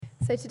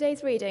So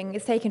today's reading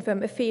is taken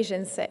from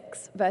Ephesians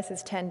 6,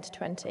 verses 10 to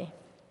 20.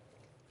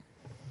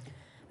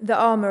 The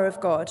armour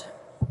of God.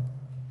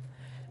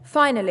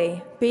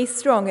 Finally, be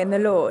strong in the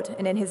Lord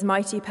and in his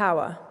mighty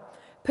power.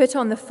 Put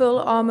on the full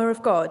armour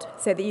of God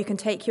so that you can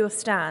take your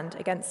stand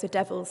against the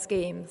devil's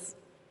schemes.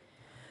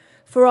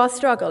 For our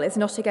struggle is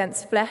not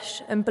against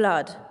flesh and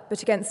blood,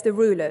 but against the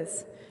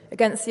rulers,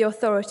 against the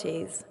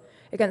authorities,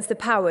 against the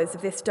powers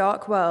of this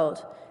dark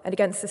world, and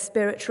against the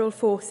spiritual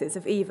forces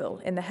of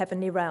evil in the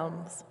heavenly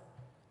realms.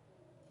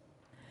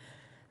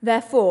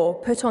 Therefore,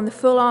 put on the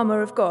full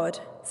armour of God,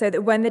 so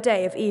that when the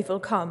day of evil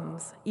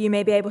comes, you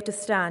may be able to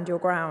stand your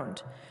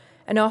ground,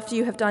 and after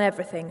you have done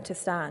everything, to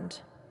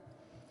stand.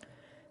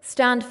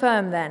 Stand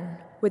firm then,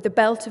 with the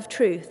belt of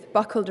truth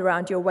buckled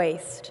around your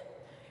waist,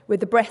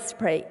 with the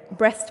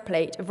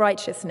breastplate of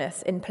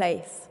righteousness in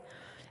place,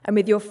 and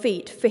with your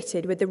feet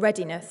fitted with the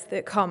readiness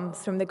that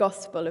comes from the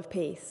gospel of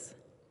peace.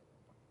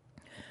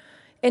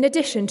 In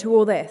addition to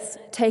all this,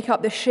 take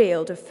up the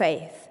shield of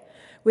faith,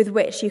 with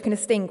which you can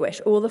extinguish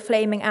all the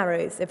flaming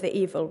arrows of the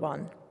evil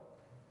one.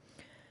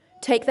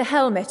 Take the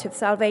helmet of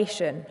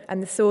salvation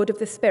and the sword of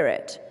the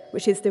Spirit,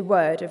 which is the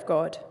word of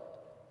God.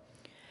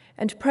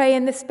 And pray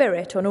in the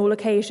Spirit on all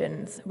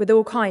occasions, with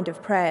all kind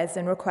of prayers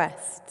and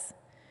requests.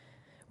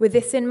 With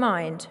this in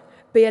mind,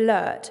 be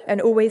alert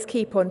and always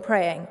keep on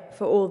praying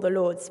for all the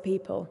Lord's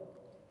people.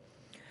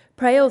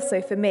 Pray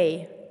also for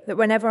me, that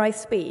whenever I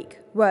speak,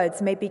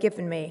 words may be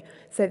given me,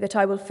 so that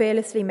I will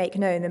fearlessly make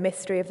known the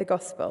mystery of the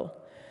gospel,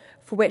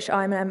 for which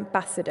I am an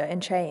ambassador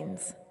in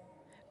chains.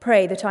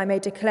 Pray that I may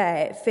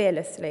declare it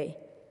fearlessly,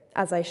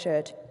 as I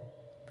should.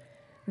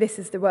 This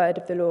is the word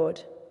of the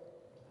Lord.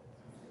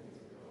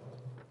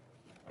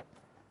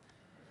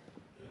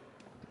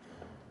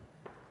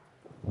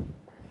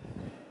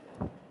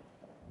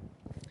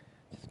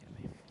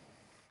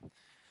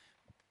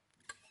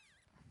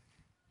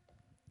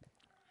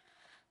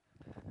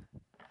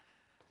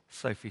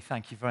 Sophie,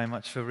 thank you very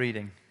much for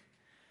reading.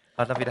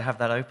 I'd love you to have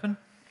that open.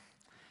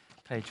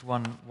 Page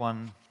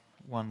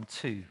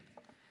 1112,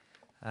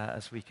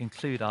 as we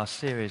conclude our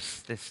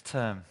series this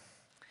term,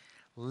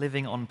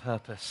 Living on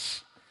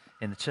Purpose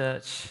in the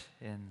church,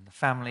 in the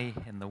family,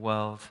 in the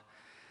world,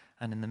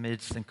 and in the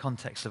midst and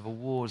context of a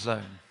war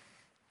zone.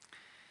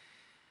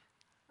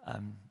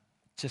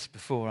 Just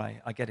before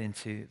I get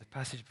into the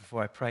passage,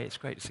 before I pray, it's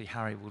great to see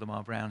Harry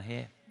Waldemar Brown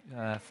here.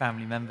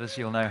 Family members,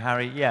 you'll know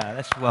Harry. Yeah,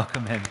 let's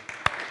welcome him.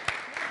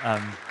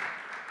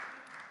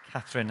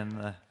 Catherine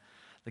and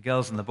the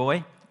girls and the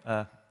boy.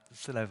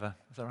 Still over.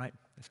 Is that right?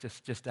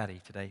 It's just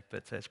Daddy today,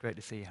 but it's great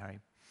to see you, Harry.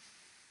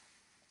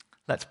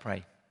 Let's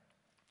pray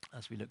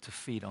as we look to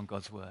feed on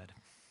God's word.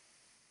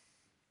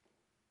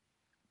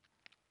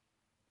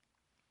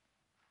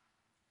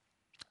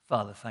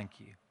 Father,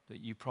 thank you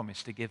that you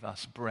promise to give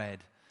us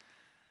bread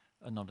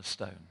and not a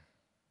stone.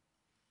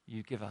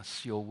 You give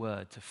us your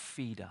word to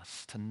feed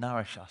us, to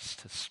nourish us,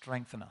 to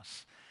strengthen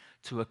us,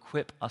 to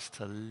equip us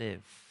to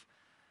live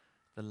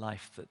the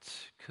life that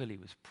Cully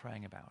was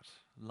praying about,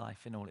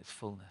 life in all its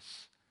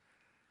fullness.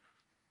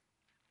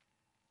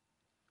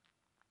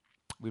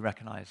 We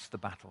recognize the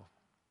battle.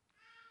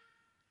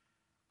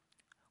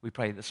 We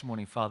pray this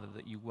morning, Father,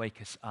 that you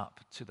wake us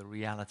up to the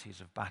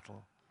realities of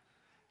battle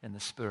in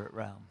the spirit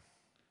realm,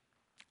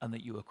 and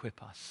that you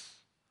equip us.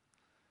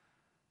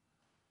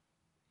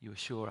 You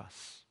assure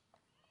us,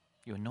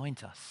 you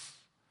anoint us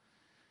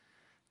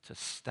to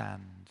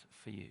stand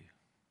for you.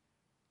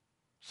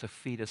 So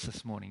feed us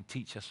this morning.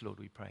 Teach us, Lord,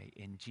 we pray,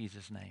 in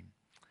Jesus' name.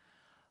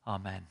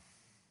 Amen.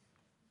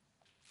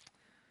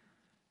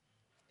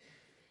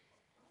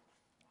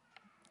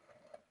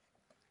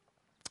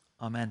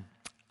 Amen.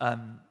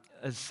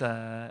 As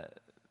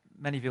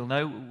many of you will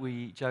know,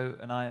 Joe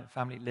and I,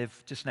 family,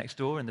 live just next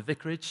door in the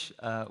vicarage.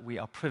 We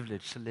are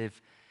privileged to live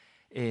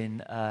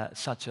in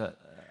such an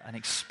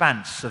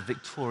expanse of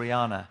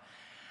Victoriana.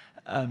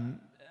 And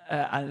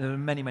there are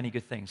many, many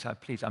good things. So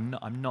please,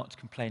 I'm not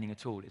complaining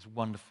at all. It's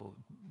wonderful.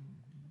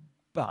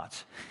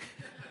 But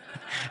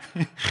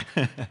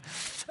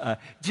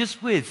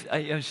just with,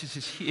 it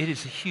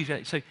is a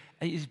huge, so it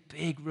is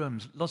big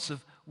rooms, lots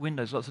of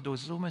windows, lots of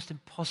doors. It's almost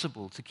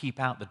impossible to keep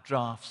out the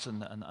drafts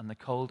and the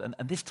cold.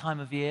 And this time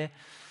of year,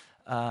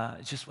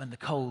 just when the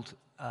cold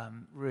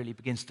really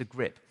begins to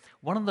grip.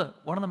 One of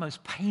the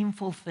most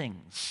painful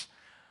things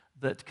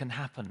that can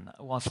happen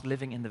whilst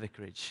living in the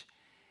vicarage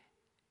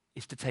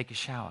is to take a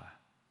shower.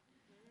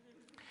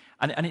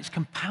 And it's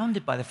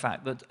compounded by the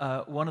fact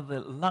that one of the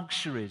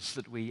luxuries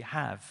that we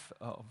have,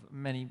 of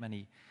many,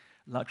 many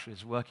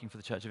luxuries working for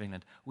the Church of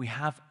England, we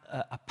have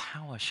a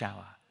power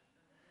shower.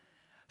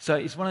 So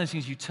it's one of those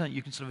things you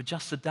can sort of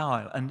adjust the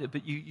dial,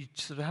 but you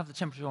sort of have the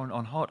temperature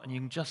on hot, and you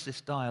can adjust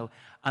this dial,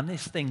 and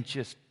this thing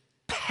just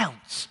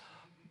pelts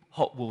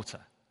hot water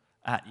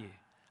at you.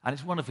 And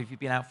it's wonderful if you've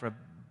been out for a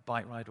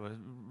bike ride or a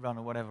run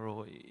or whatever,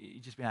 or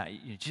you've just been out,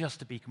 just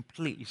to be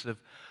completely sort of,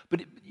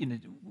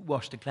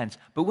 washed and cleansed.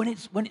 But when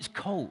it's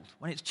cold,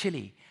 when it's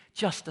chilly,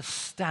 just to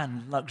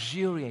stand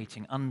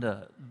luxuriating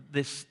under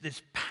this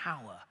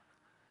power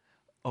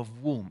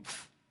of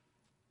warmth.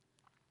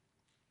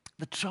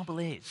 The trouble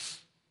is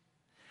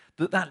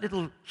that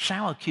little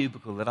shower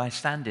cubicle that I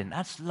stand in,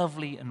 that's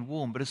lovely and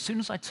warm, but as soon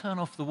as I turn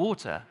off the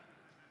water,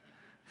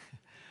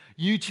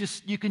 you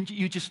just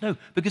know.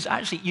 Because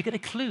actually, you get a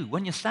clue.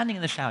 When you're standing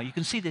in the shower, you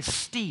can see this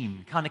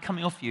steam kind of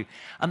coming off you.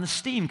 And the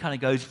steam kind of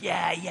goes,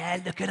 yeah,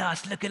 look at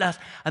us, look at us.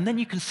 And then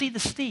you can see the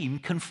steam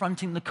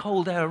confronting the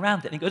cold air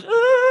around it. And it goes,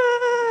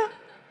 ah!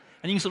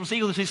 And you can sort of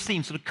see all this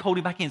steam sort of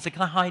colding back in. So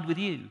can I hide with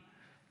you?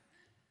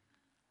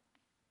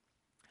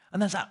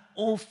 And there's that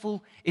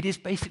awful, it is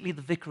basically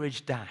the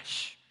vicarage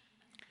dash.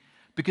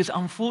 Because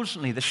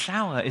unfortunately, the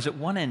shower is at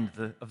one end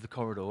of the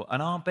corridor,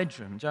 and our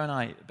bedroom, Joe and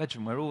I,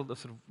 bedroom where all the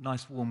sort of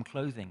nice warm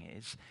clothing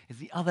is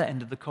the other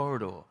end of the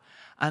corridor.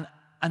 And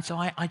so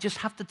I just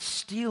have to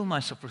steel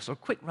myself for a sort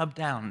of quick rub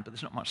down, but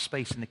there's not much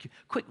space in the queue,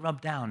 quick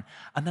rub down,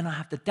 and then I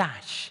have to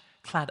dash,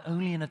 clad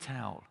only in a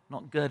towel,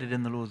 not girded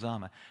in the Lord's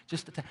armor.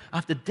 I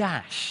have to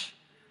dash,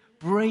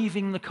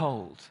 braving the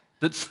cold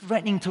that's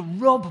threatening to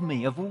rob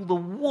me of all the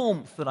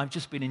warmth that I've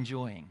just been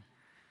enjoying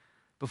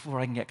before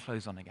I can get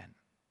clothes on again.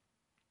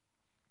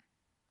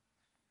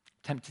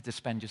 Tempted to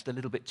spend just a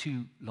little bit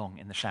too long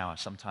in the shower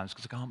sometimes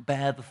because I can't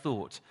bear the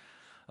thought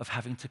of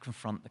having to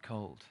confront the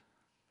cold.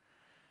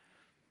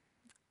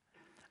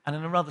 And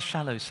in a rather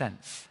shallow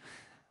sense,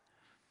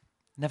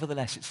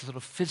 nevertheless, it's a sort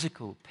of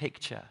physical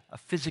picture, a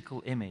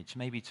physical image,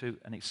 maybe to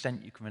an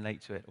extent you can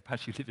relate to it, or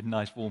perhaps you live in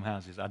nice warm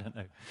houses, I don't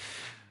know.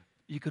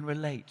 You can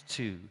relate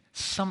to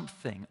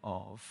something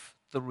of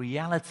the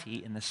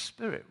reality in the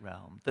spirit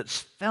realm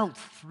that's felt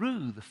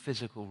through the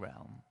physical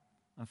realm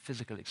and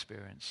physical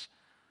experience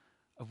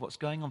of what's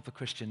going on for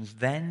Christians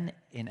then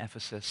in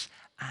Ephesus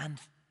and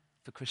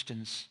for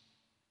Christians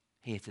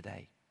here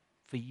today,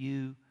 for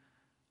you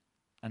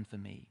and for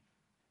me.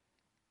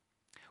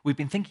 We've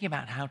been thinking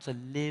about how to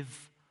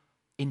live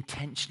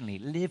intentionally,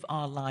 live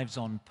our lives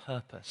on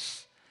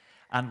purpose.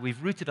 And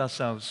we've rooted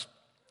ourselves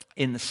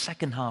in the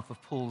second half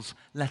of Paul's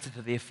letter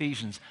to the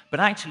Ephesians, but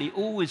actually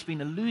always been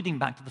alluding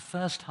back to the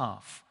first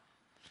half.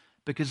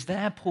 Because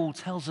there Paul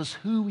tells us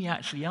who we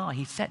actually are.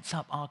 He sets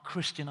up our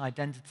Christian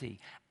identity,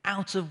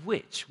 out of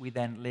which we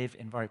then live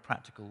in very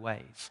practical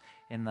ways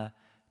in the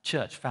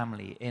church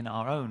family, in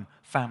our own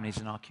families,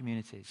 in our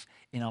communities,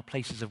 in our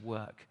places of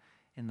work,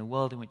 in the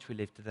world in which we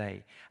live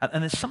today.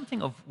 And there's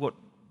something of what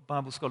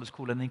Bible scholars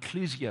call an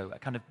inclusio, a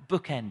kind of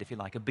bookend, if you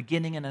like, a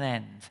beginning and an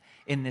end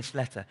in this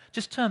letter.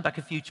 Just turn back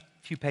a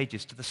few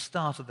pages to the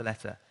start of the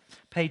letter,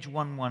 page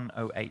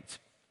 1108.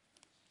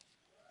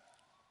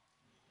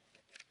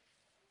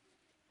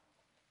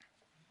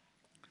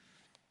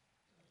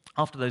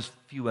 After those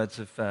few words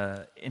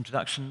of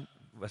introduction,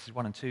 verses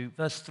 1 and 2,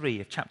 verse 3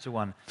 of chapter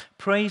 1,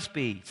 praise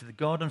be to the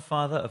God and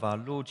Father of our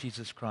Lord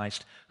Jesus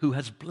Christ, who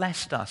has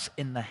blessed us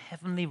in the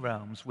heavenly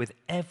realms with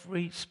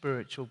every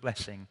spiritual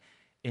blessing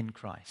in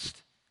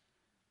Christ.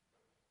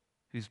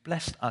 Who's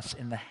blessed us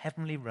in the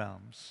heavenly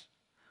realms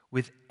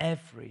with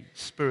every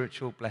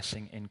spiritual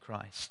blessing in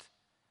Christ.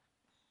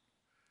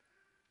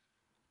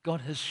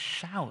 God has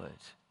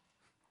showered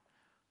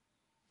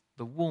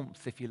the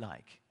warmth, if you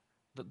like,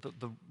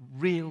 the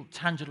real,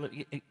 tangible,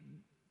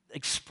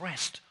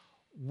 expressed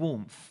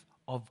warmth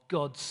of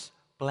God's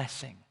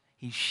blessing.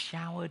 He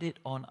showered it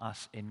on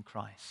us in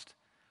Christ.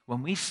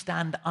 When we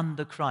stand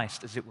under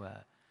Christ, as it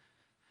were,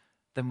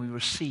 then we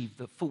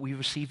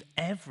receive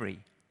every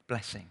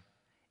blessing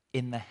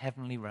in the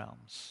heavenly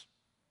realms.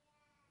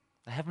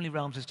 The heavenly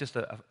realms is just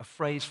a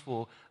phrase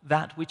for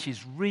that which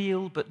is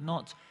real but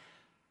not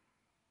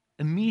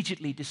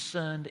immediately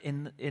discerned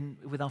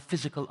with our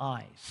physical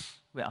eyes.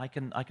 Where I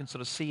can sort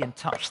of see and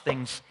touch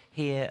things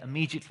here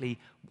immediately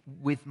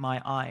with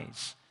my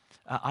eyes.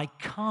 I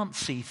can't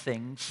see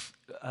things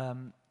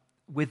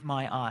with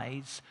my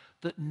eyes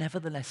that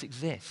nevertheless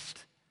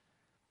exist.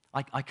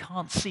 I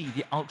can't see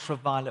the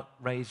ultraviolet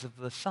rays of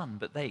the sun,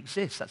 but they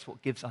exist. That's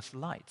what gives us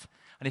light.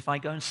 And if I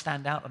go and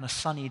stand out on a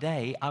sunny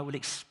day, I will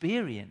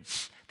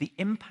experience the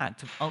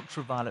impact of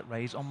ultraviolet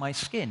rays on my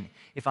skin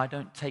if I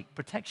don't take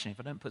protection, if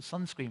I don't put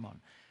sunscreen on.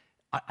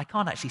 I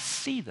can't actually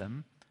see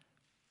them,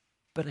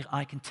 but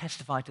I can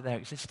testify to their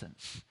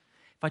existence.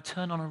 If I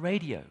turn on a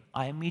radio,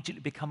 I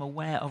immediately become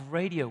aware of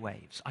radio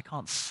waves. I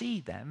can't see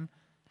them,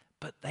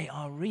 but they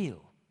are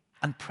real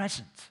and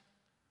present.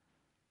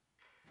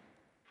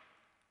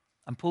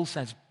 And Paul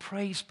says,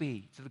 praise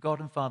be to the God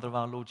and Father of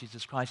our Lord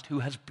Jesus Christ, who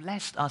has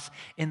blessed us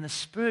in the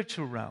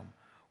spiritual realm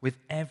with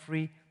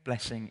every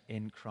blessing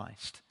in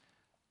Christ.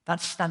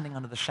 That's standing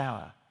under the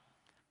shower.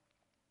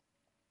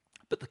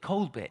 But the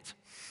cold bit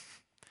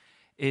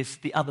is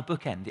the other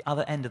bookend, the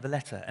other end of the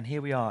letter. And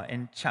here we are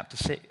in chapter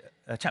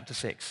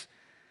 6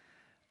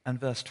 and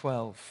verse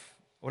 12.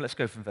 Or let's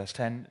go from verse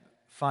 10.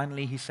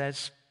 Finally, he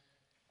says,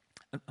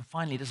 and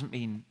finally doesn't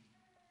mean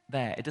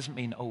there. It doesn't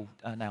mean,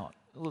 now,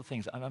 all the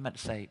things I meant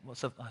to say.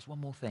 There's one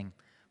more thing.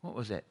 What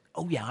was it?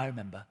 Oh, yeah, I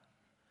remember.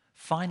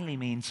 Finally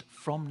means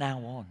from now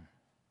on.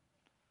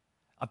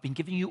 I've been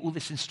giving you all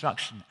this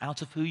instruction.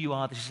 Out of who you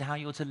are, this is how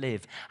you're to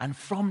live. And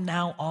from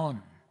now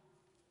on,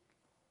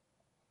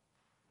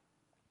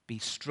 be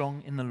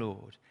strong in the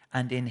Lord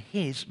and in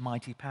his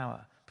mighty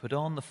power. Put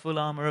on the full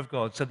armor of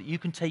God so that you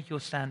can take your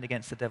stand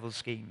against the devil's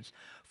schemes.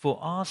 For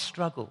our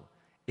struggle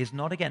is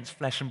not against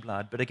flesh and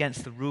blood, but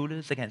against the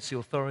rulers, against the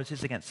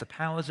authorities, against the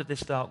powers of this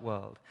dark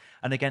world,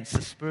 and against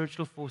the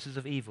spiritual forces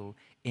of evil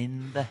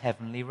in the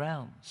heavenly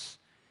realms.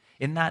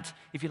 In that,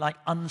 if you like,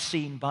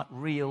 unseen but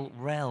real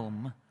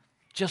realm,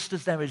 just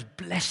as there is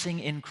blessing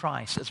in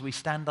Christ as we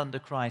stand under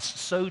Christ,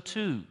 so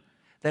too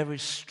there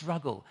is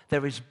struggle,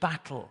 there is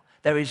battle,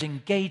 there is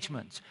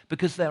engagement,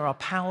 because there are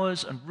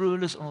powers and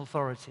rulers and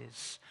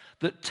authorities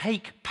that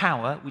take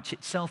power, which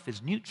itself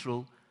is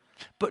neutral,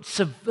 but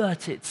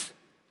subvert it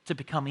to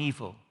become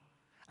evil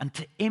and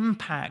to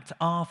impact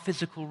our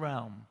physical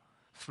realm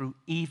through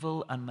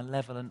evil and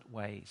malevolent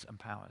ways and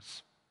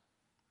powers.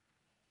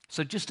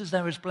 So just as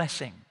there is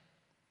blessing,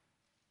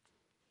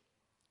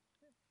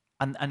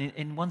 and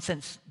in one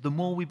sense, the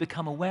more we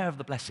become aware of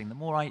the blessing, the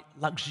more I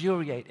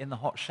luxuriate in the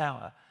hot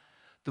shower,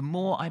 the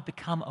more I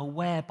become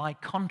aware by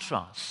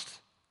contrast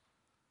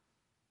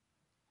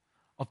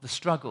of the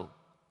struggle,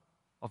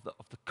 of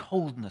the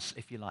coldness,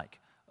 if you like,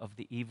 of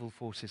the evil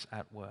forces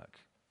at work.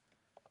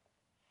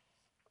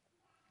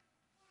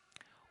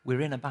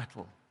 We're in a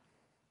battle.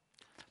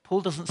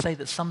 Paul doesn't say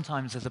that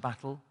sometimes there's a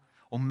battle,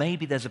 or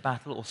maybe there's a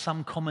battle, or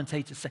some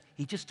commentators say,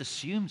 he just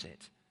assumes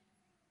it.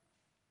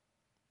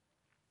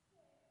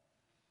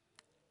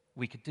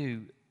 We could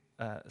do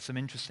some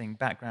interesting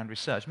background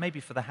research,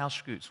 maybe for the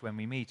house groups when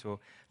we meet, or a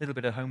little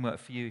bit of homework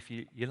for you if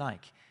you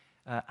like.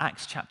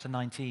 Acts chapter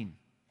 19,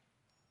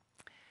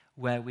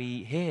 where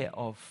we hear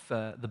of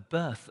the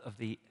birth of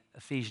the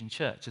Ephesian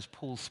church as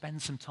Paul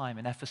spends some time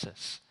in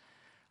Ephesus.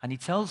 And he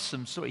tells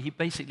some story.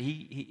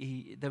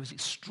 There was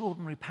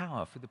extraordinary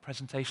power for the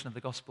presentation of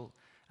the gospel,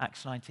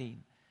 Acts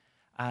 19.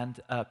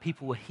 And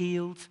people were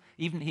healed.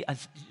 Even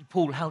as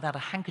Paul held out a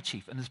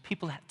handkerchief, and as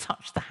people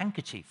touched the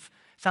handkerchief,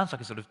 sounds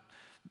like a sort of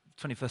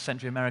 21st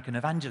century American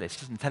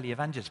evangelist, doesn't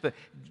tele-evangelist, but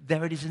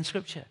there it is in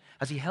Scripture.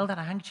 As he held out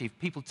a handkerchief,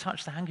 people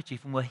touched the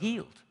handkerchief and were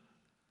healed.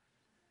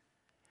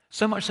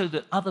 So much so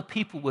that other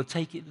people were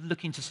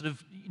looking to sort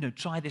of,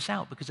 try this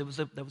out, because there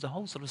was a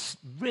whole sort of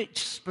rich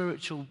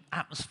spiritual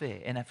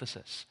atmosphere in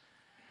Ephesus.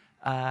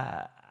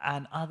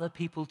 And other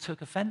people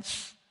took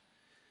offense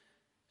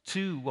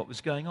to what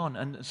was going on.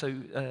 And so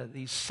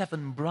these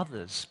 7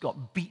 brothers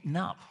got beaten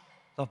up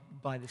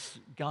by this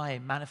guy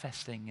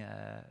manifesting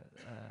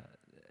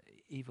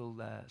evil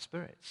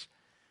spirits.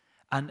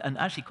 And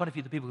actually quite a few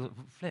of the people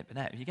flipping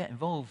out. If you get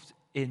involved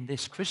in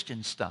this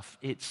Christian stuff,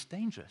 it's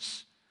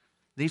dangerous.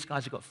 These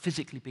guys have got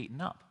physically beaten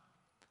up.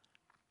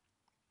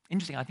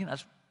 Interesting, I think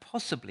that's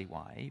possibly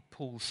why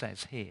Paul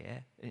says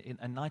here,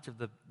 in light of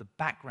the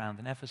background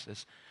in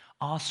Ephesus,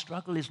 our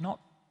struggle is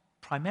not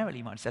primarily,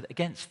 you might have said,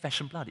 against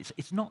flesh and blood.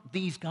 It's not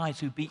these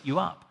guys who beat you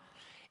up.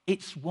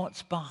 It's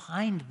what's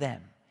behind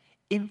them,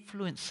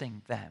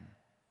 influencing them.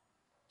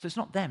 So it's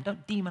not them.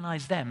 Don't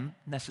demonize them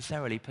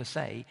necessarily per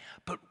se,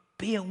 but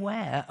be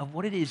aware of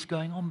what it is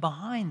going on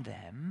behind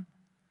them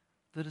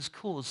that has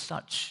caused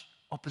such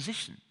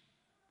opposition.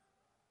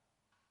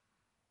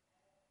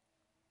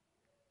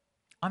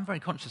 I'm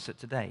very conscious that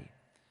today,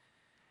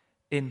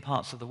 in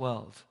parts of the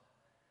world,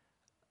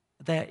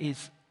 there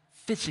is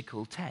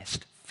physical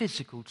test,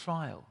 physical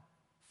trial,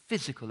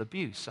 physical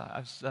abuse. I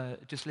was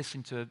just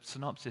listening to a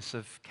synopsis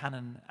of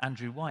Canon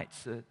Andrew White,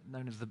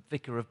 known as the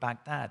Vicar of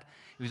Baghdad.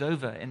 He was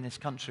over in this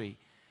country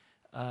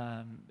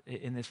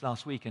in this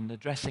last week and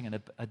addressing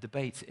a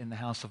debate in the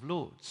House of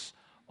Lords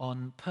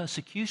on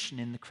persecution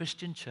in the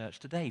Christian church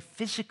today,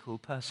 physical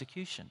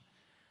persecution.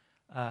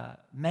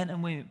 Men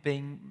and women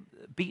being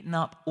beaten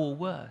up or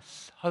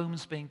worse,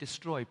 homes being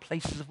destroyed,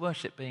 places of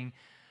worship being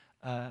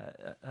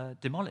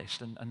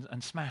demolished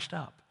and smashed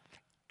up.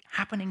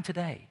 Happening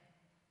today.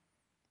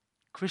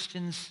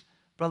 Christians,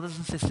 brothers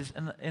and sisters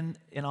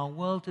in our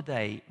world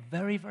today,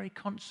 very, very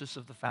conscious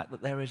of the fact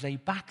that there is a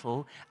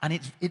battle, and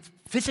it's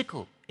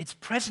physical, it's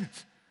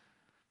present,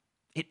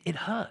 it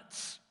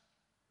hurts.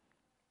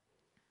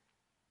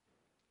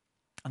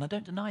 And I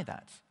don't deny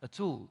that at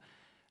all.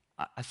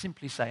 I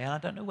simply say, and I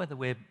don't know whether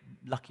we're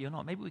lucky or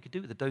not, maybe we could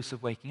do with a dose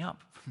of waking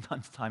up from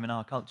time to time in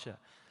our culture,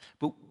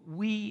 but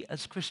we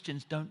as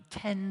Christians don't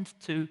tend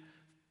to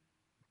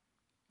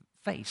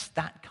face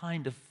that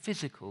kind of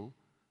physical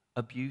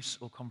abuse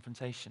or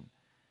confrontation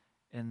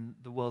in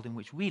the world in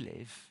which we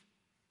live,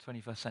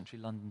 21st century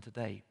London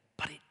today.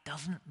 But it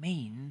doesn't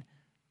mean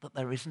that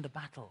there isn't a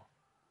battle.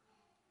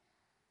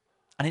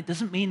 And it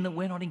doesn't mean that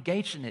we're not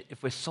engaged in it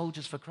if we're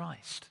soldiers for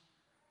Christ.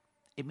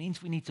 It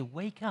means we need to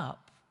wake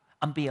up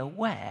and be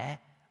aware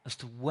as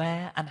to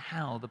where and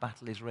how the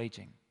battle is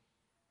raging.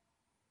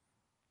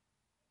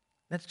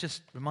 Let's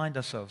just remind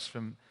ourselves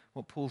from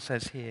what Paul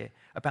says here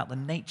about the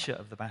nature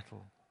of the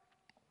battle.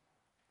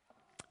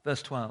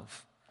 Verse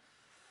 12.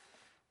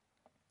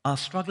 Our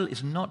struggle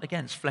is not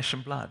against flesh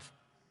and blood.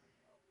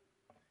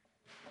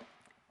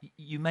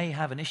 You may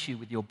have an issue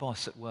with your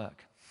boss at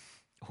work.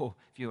 Or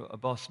if you're a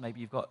boss,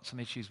 maybe you've got some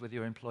issues with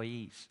your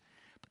employees.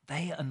 But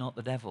they are not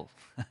the devil.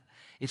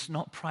 It's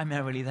not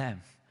primarily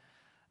them,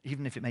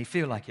 even if it may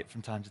feel like it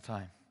from time to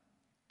time.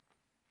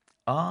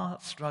 Our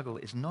struggle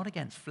is not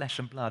against flesh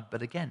and blood,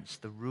 but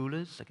against the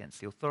rulers,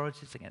 against the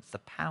authorities, against the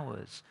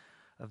powers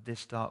of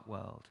this dark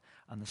world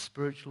and the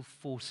spiritual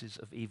forces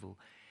of evil.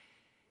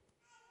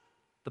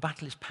 The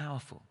battle is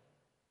powerful.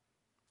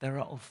 There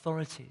are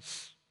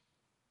authorities.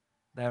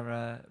 There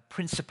are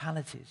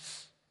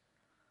principalities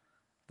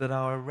that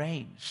are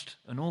arranged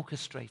and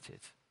orchestrated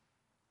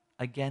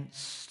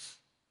against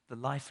the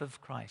life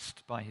of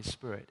Christ by his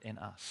Spirit in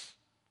us.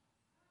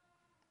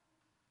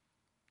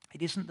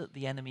 It isn't that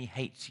the enemy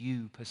hates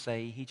you per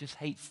se, he just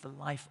hates the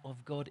life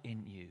of God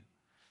in you.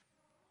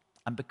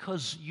 And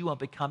because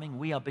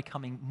we are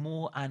becoming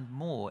more and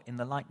more in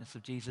the likeness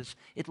of Jesus,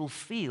 it'll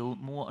feel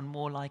more and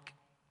more like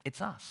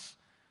it's us.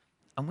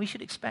 And we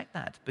should expect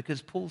that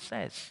because Paul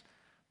says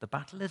the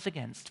battle is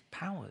against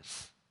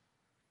powers.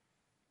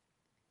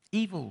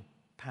 Evil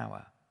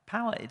power.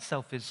 Power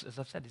itself is, as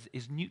I've said,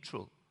 is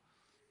neutral.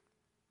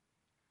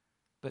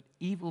 But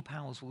evil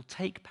powers will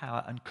take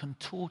power and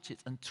contort it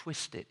and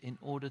twist it in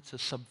order to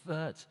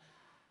subvert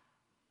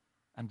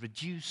and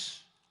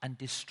reduce and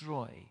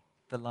destroy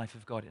the life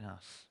of God in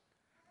us.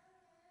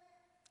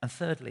 And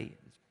thirdly,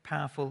 it's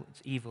powerful,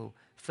 it's evil.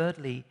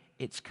 Thirdly,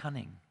 it's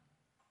cunning.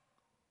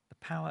 The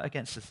power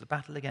against us, the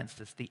battle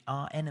against us,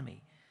 our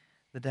enemy,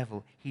 the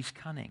devil, he's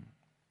cunning.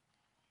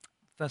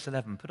 Verse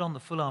 11, put on the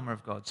full armor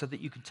of God so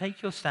that you can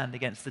take your stand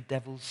against the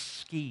devil's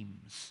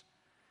schemes.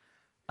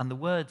 And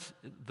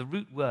the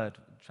root word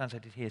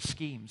translated here,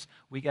 schemes,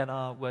 we get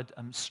our word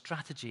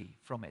strategy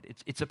from it.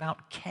 It's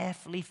about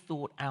carefully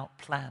thought out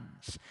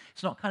plans.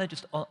 It's not kind of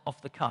just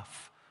off the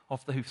cuff,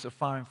 off the hoof, so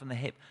firing from the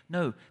hip.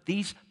 No,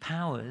 these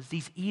powers,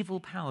 these evil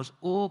powers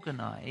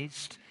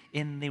organized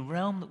in the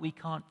realm that we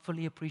can't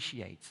fully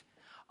appreciate,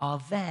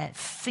 are there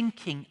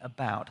thinking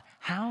about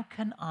how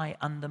can I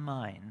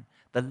undermine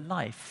the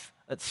life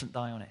at St.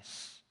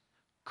 Dionis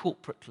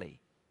corporately.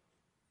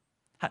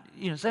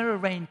 Is there a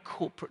reign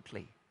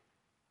corporately?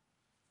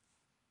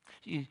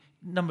 A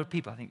number of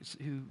people, I think,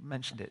 who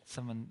mentioned it.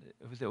 Someone,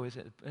 was it always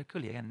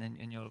Cully again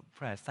in your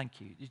prayers?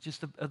 Thank you. It's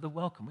just the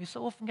welcome. We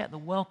so often get the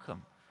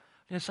welcome.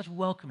 Such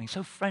welcoming,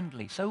 so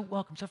friendly, so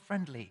welcome, so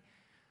friendly.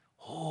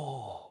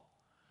 Oh,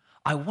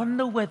 I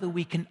wonder whether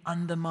we can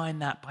undermine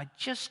that by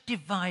just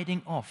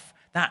dividing off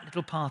that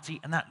little party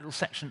and that little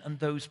section and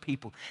those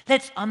people.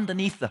 Let's,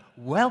 underneath the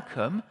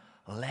welcome,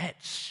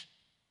 let's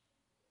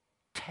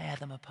tear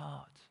them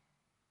apart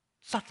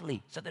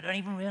subtly so they don't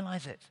even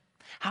realize it.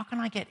 How can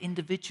I get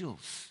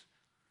individuals?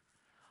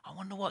 I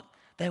wonder what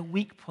their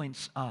weak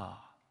points are.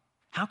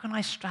 How can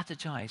I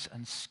strategize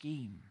and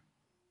scheme?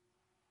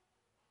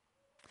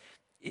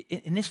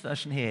 In this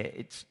version here,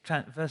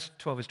 verse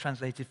 12 is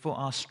translated for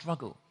our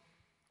struggle.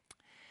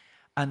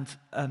 And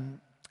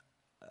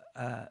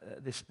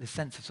this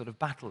sense of sort of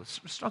battle.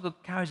 Struggle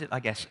carries it, I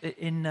guess.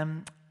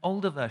 In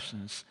older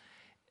versions,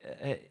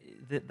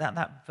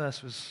 that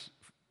verse was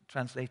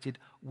translated,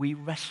 we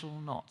wrestle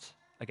not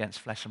against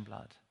flesh and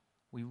blood.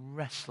 We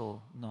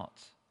wrestle not.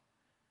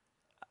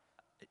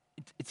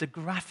 It's a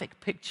graphic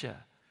picture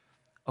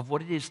of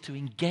what it is to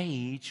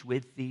engage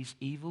with these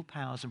evil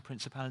powers and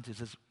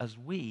principalities as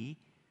we,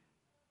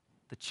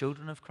 the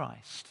children of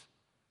Christ,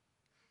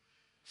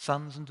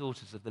 sons and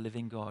daughters of the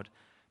living God,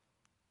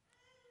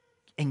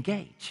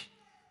 engage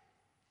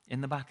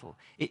in the battle.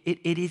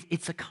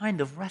 It's a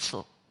kind of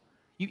wrestle.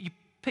 You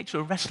picture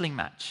a wrestling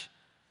match.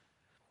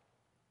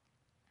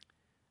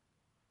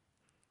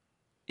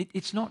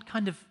 It's not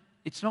kind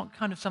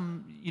of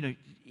some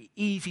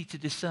easy to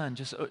discern,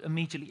 just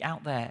immediately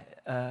out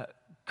there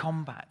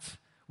combat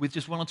with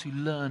just one or two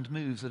learned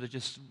moves that are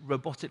just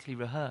robotically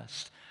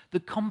rehearsed. The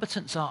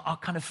combatants are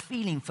kind of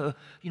feeling for,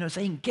 as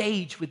they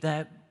engage with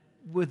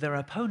their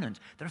opponent,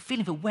 they're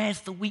feeling for where's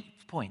the weak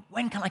point?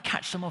 When can I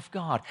catch them off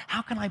guard?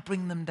 How can I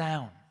bring them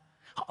down?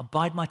 I'll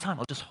bide my time.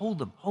 I'll just hold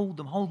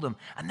them,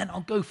 and then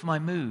I'll go for my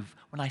move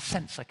when I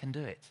sense I can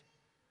do it.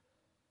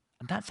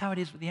 And that's how it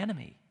is with the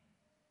enemy.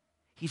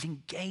 He's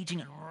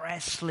engaging and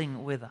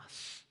wrestling with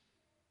us.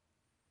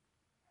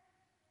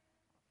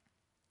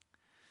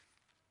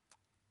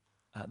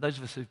 Those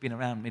of us who've been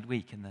around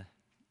midweek in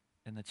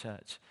the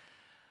church,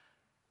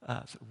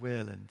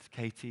 Will and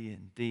Katie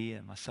and Dee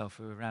and myself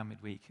who were around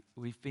midweek,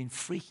 we've been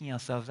freaking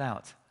ourselves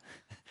out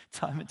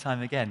time and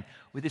time again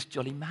with this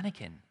jolly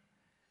mannequin.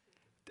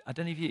 I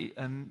don't know if you,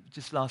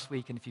 just last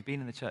week, and if you've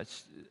been in the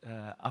church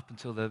up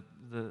until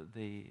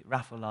the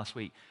raffle last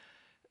week,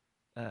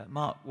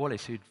 Mark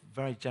Wallace, who'd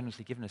very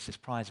generously given us this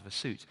prize of a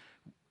suit,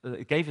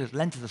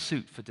 lent us a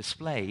suit for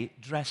display,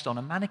 dressed on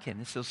a mannequin,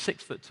 this little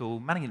 6-foot-tall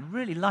mannequin,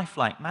 really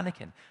lifelike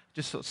mannequin,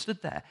 just sort of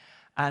stood there.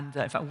 And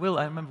in fact,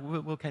 I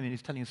remember Will came in, he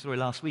was telling a story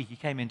last week, he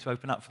came in to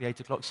open up for the 8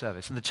 o'clock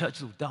service, and the church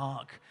is all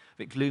dark, a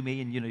bit gloomy,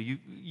 and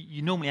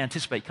you normally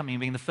anticipate coming and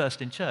being the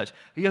first in church.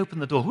 He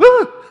opened the door,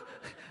 woo!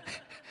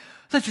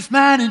 There's this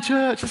man in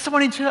church, there's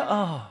someone in church,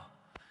 oh,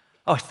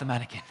 it's the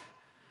mannequin.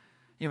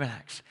 You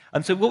relax.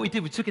 And so what we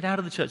did, we took it out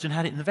of the church and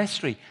had it in the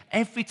vestry.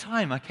 Every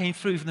time I came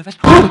through from the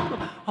vestry,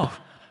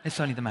 it's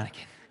only the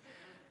mannequin.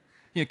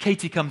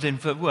 Katie comes in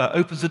for work,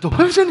 opens the door.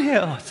 Who's in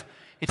here?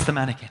 It's the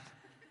mannequin.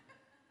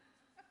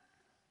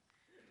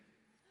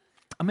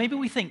 And maybe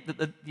we think that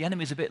the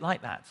enemy is a bit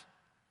like that.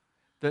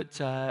 That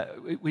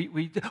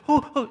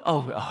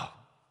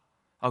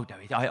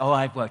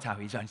I've worked out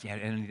he's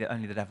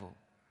only the devil.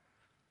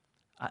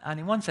 And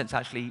in one sense,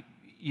 actually,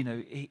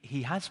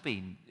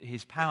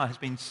 his power has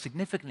been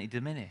significantly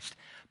diminished.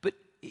 But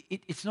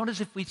it's not as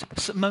if we're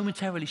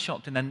momentarily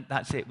shocked and then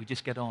that's it, we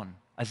just get on.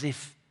 As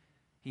if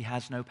he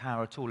has no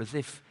power at all, as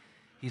if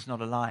he's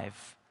not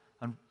alive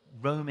and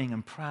roaming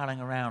and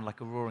prowling around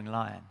like a roaring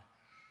lion.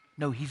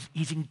 No,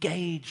 he's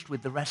engaged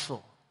with the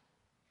wrestle.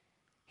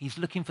 He's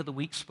looking for the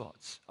weak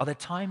spots. Are there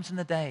times in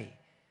the day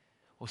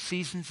or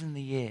seasons in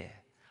the year?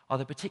 Are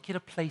there particular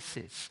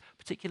places,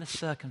 particular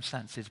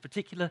circumstances,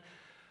 particular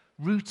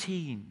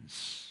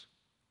routines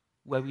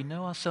where we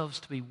know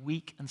ourselves to be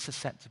weak and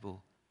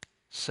susceptible?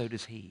 So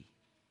does he.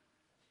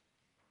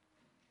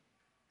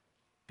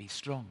 Be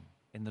strong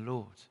in the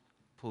Lord,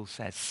 Paul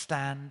says.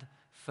 Stand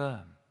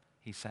firm,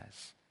 he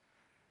says.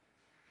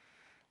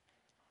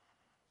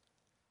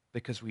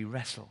 Because we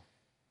wrestle.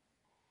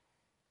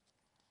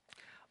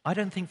 I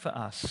don't think for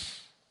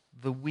us,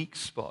 the weak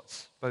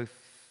spots, both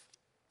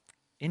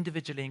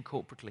individually and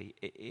corporately,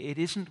 it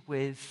isn't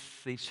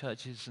with these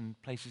churches and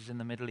places in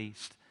the Middle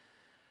East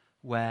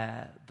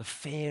where the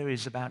fear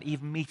is about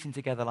even meeting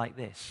together like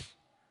this.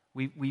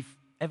 We've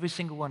every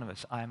single one of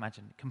us, I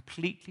imagine,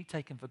 completely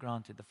taken for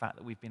granted the fact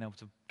that we've been able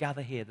to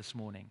gather here this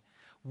morning,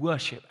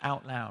 worship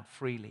out loud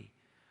freely,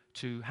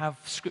 to have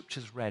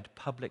scriptures read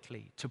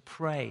publicly, to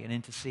pray and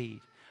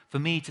intercede, for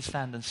me to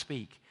stand and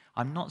speak.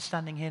 I'm not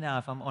standing here now,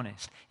 if I'm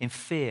honest, in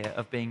fear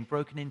of being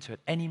broken into at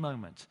any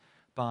moment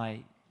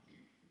by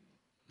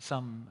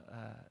some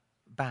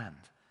band,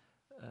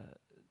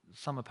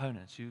 some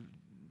opponents who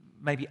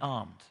may be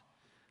armed,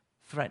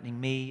 threatening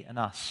me and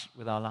us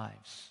with our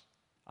lives.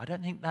 I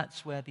don't think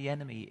that's where the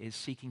enemy is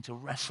seeking to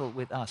wrestle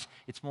with us.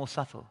 It's more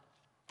subtle.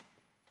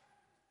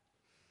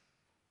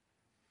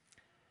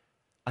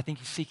 I think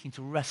he's seeking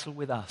to wrestle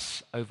with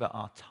us over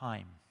our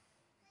time.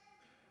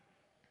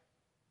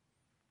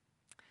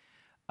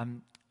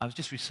 I was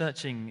just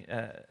researching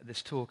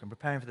this talk and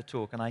preparing for the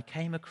talk, and I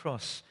came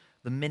across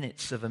the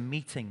minutes of a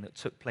meeting that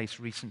took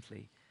place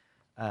recently.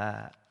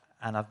 And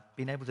I've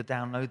been able to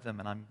download them,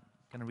 and I'm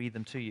going to read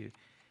them to you.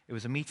 It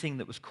was a meeting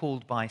that was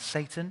called by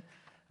Satan,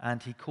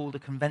 and he called a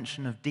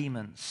convention of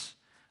demons.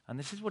 And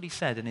this is what he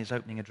said in his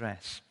opening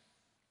address.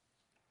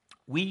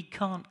 We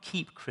can't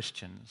keep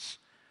Christians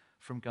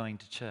from going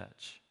to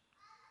church.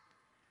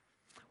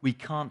 We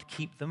can't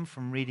keep them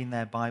from reading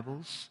their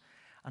Bibles,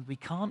 and we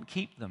can't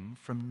keep them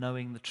from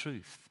knowing the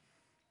truth.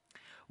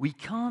 We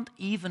can't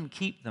even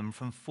keep them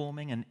from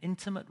forming an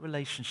intimate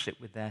relationship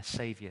with their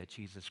Savior,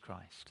 Jesus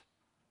Christ.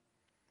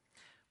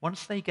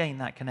 Once they gain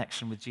that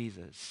connection with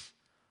Jesus,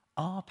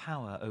 our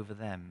power over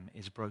them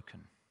is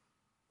broken.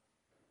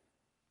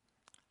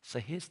 So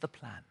here's the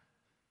plan.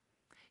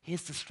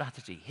 Here's the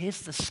strategy.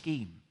 Here's the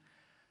scheme.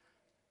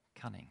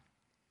 Cunning.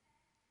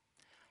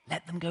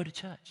 Let them go to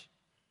church.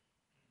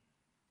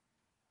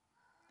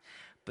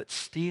 But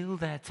steal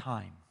their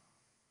time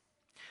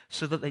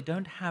so that they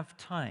don't have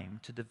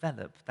time to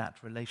develop that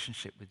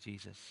relationship with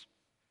Jesus.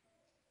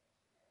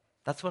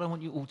 That's what I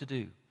want you all to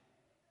do,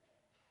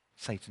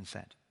 Satan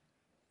said.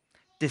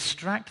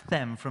 Distract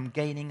them from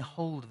gaining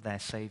hold of their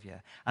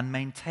Savior and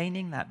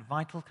maintaining that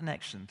vital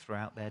connection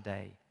throughout their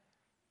day.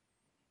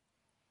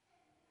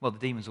 Well, the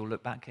demons all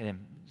look back at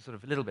him, sort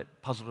of a little bit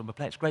puzzled and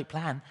perplexed. Great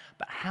plan,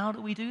 but how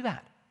do we do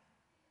that?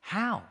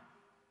 How?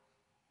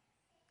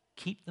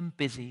 Keep them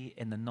busy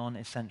in the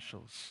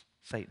non-essentials,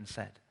 Satan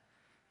said.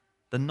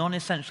 The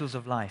non-essentials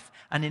of life,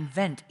 and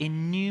invent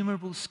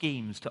innumerable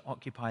schemes to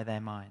occupy their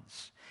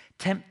minds.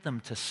 Tempt them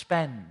to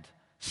spend,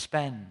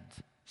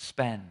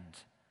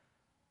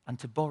 and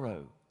to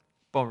borrow.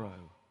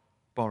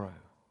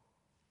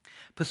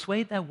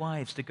 Persuade their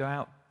wives to go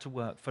out to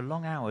work for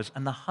long hours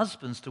and the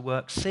husbands to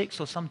work 6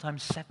 or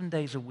sometimes 7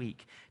 days a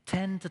week,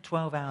 10 to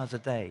 12 hours a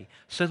day,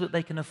 so that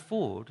they can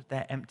afford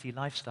their empty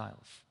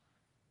lifestyles.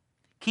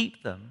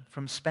 Keep them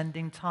from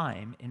spending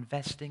time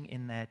investing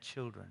in their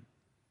children.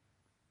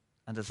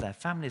 And as their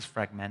families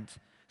fragment,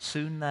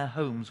 soon their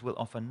homes will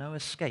offer no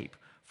escape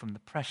from the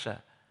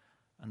pressure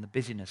and the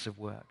busyness of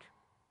work.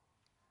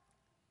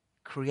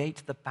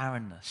 Create the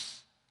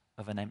barrenness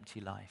of an empty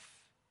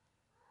life.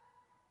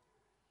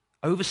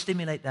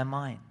 Overstimulate their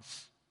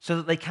minds so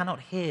that they cannot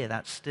hear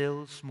that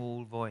still,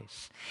 small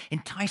voice.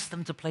 Entice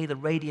them to play the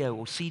radio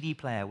or CD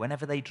player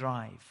whenever they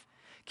drive.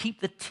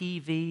 Keep the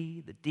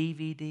TV, the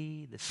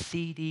DVD, the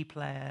CD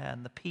player,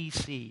 and the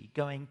PC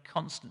going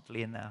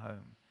constantly in their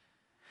home.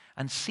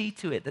 And see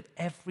to it that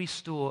every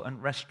store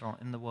and restaurant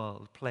in the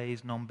world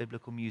plays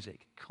non-biblical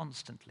music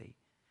constantly.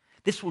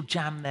 This will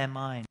jam their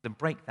minds and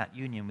break that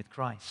union with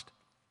Christ.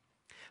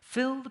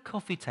 Fill the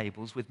coffee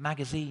tables with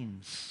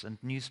magazines and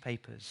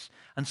newspapers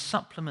and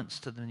supplements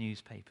to the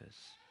newspapers.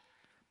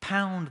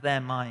 Pound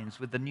their minds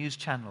with the news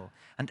channel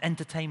and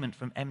entertainment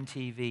from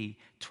MTV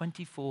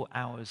 24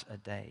 hours a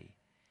day.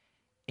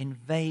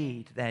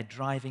 invade their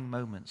driving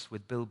moments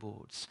with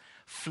billboards,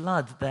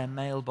 flood their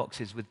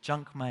mailboxes with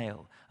junk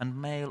mail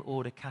and mail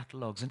order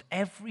catalogs and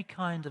every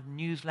kind of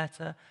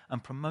newsletter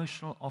and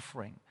promotional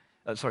offering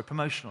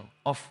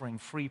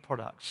free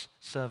products,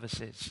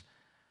 services,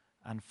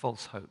 and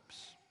false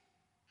hopes.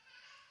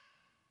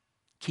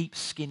 Keep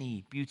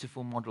skinny,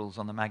 beautiful models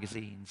on the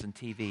magazines and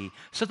TV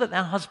so that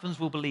their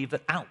husbands will believe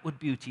that outward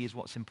beauty is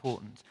what's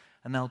important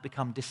and they'll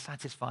become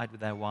dissatisfied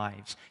with their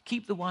wives.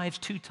 Keep the wives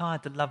too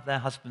tired to love their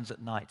husbands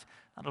at night.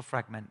 That'll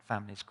fragment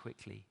families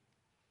quickly.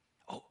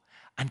 Oh,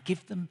 and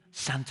give them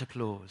Santa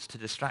Claus to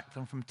distract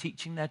them from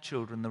teaching their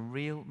children the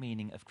real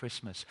meaning of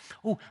Christmas.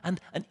 Oh,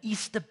 and an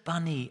Easter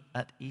bunny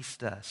at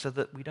Easter so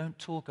that we don't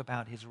talk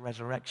about his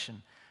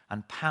resurrection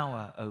and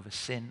power over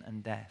sin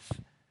and death.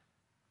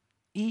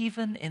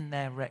 Even in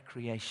their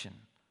recreation,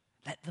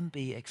 let them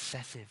be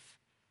excessive.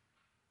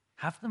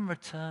 Have them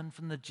return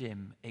from the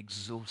gym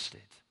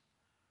exhausted.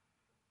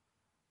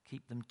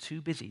 Keep them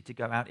too busy to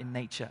go out in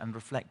nature and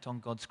reflect on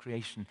God's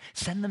creation.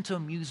 Send them to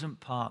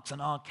amusement parks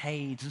and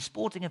arcades and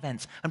sporting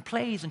events and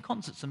plays and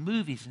concerts and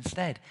movies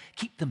instead.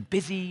 Keep them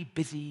busy,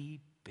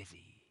 busy,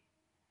 busy.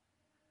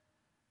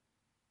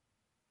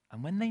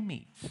 And when they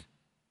meet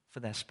for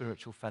their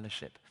spiritual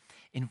fellowship,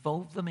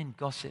 involve them in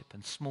gossip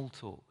and small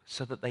talk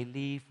so that they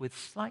leave with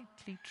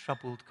slightly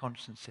troubled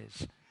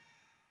consciences.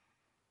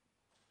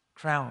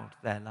 Crowd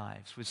their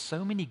lives with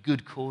so many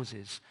good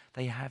causes,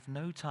 they have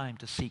no time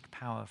to seek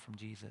power from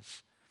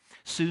Jesus.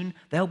 Soon,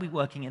 they'll be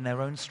working in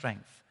their own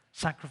strength,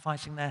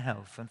 sacrificing their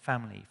health and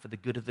family for the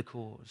good of the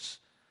cause.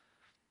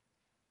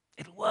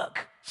 It'll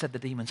work, said the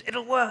demons.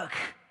 It'll work.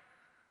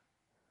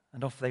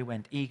 And off they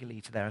went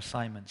eagerly to their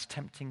assignments,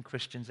 tempting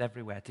Christians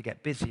everywhere to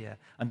get busier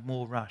and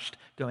more rushed,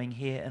 going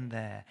here and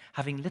there,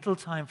 having little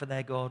time for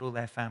their God or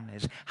their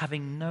families,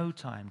 having no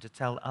time to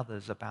tell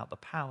others about the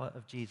power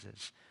of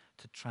Jesus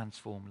to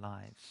transform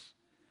lives.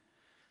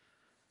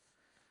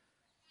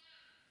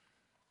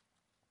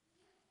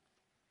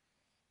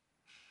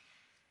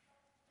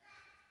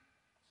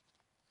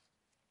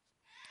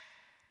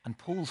 And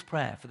Paul's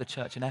prayer for the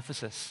church in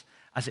Ephesus,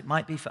 as it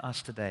might be for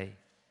us today,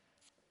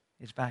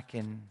 is back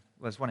in,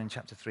 well, there's one in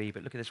chapter 3,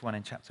 but look at this one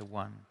in chapter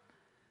 1.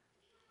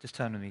 Just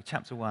turn with me,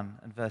 chapter 1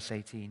 and verse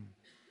 18.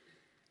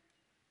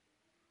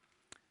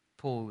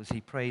 Paul, as he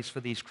prays for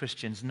these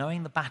Christians,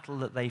 knowing the battle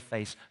that they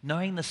face,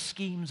 knowing the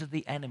schemes of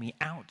the enemy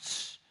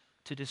out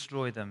to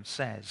destroy them,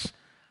 says,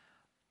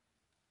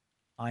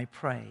 I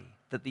pray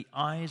that the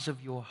eyes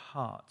of your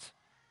heart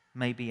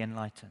may be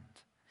enlightened,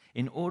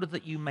 in order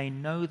that you may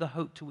know the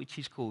hope to which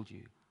he's called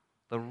you,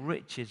 the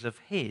riches of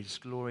his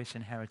glorious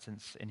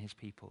inheritance in his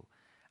people,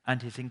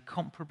 and his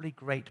incomparably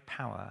great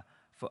power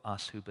for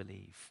us who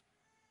believe.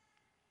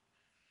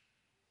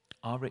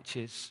 Our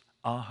riches,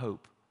 our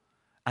hope,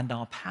 and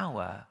our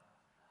power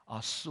are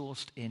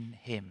sourced in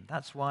him.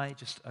 That's why,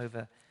 just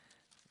over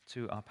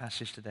to our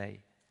passage today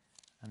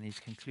and these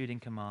concluding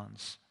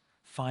commands,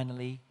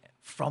 finally,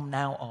 from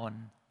now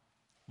on,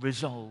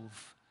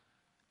 resolve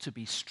to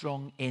be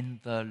strong in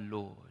the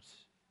Lord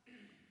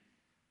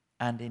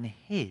and in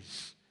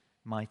his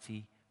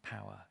mighty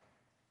power.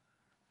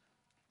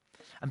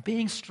 And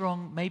being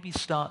strong maybe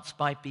starts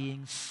by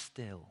being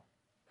still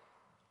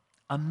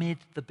amid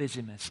the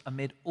busyness,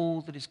 amid all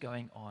that is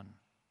going on.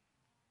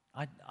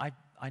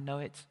 I know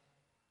it.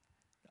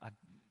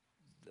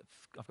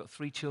 I've got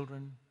 3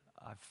 children.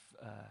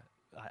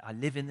 I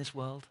live in this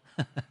world.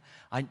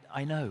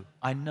 I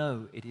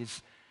know it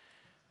is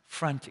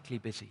frantically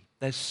busy.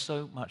 There's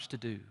so much to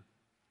do.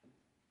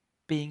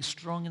 Being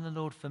strong in the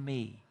Lord for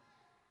me,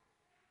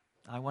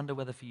 I wonder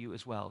whether for you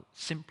as well,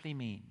 simply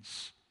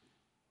means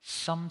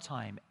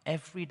sometime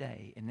every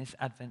day in this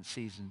Advent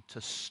season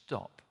to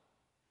stop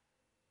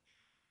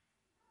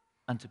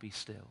and to be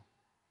still.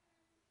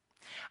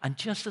 And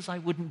just as I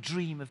wouldn't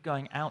dream of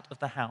going out of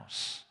the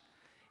house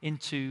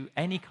into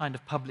any kind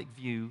of public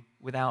view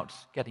without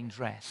getting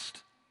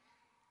dressed,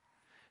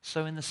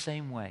 so in the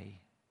same way,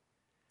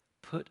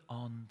 put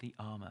on the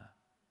armor.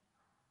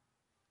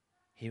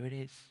 Here it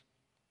is.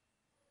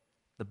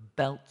 The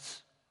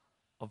belt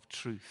of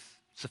truth.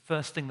 It's the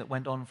first thing that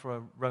went on for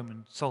a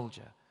Roman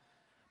soldier,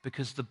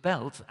 because the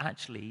belt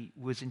actually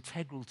was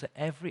integral to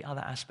every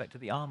other aspect of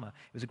the armor.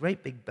 It was a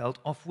great big belt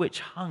off which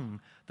hung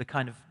the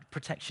kind of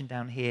protection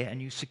down here, and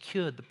you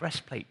secured the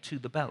breastplate to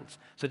the belt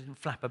so it didn't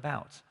flap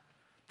about.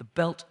 The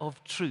belt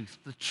of truth,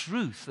 the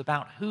truth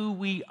about who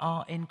we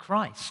are in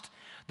Christ,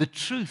 the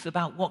truth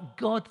about what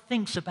God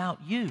thinks about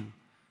you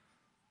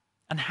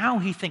and how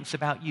he thinks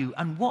about you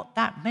and what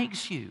that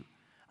makes you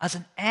as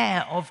an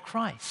heir of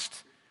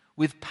Christ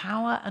with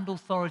power and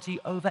authority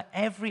over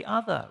every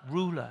other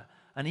ruler,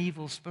 an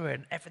evil spirit,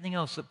 and everything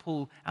else that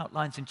Paul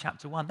outlines in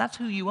chapter 1. That's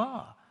who you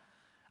are,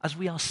 as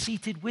we are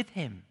seated with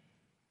him,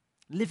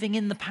 living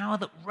in the power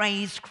that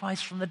raised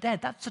Christ from the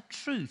dead. That's the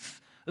truth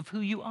of who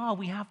you are.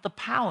 We have the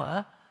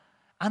power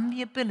and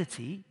the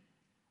ability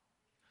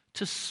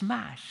to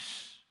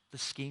smash the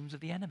schemes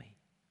of the enemy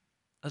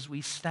as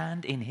we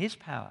stand in his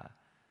power,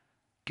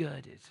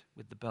 girded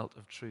with the belt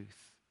of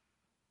truth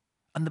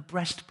and the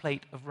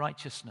breastplate of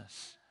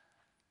righteousness,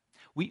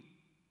 We,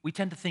 we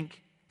tend to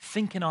think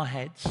in our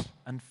heads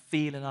and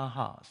feel in our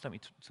hearts, don't we?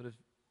 Sort of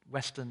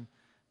Western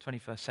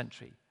 21st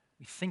century.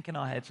 We think in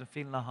our heads and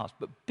feel in our hearts.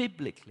 But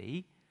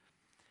biblically,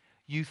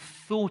 you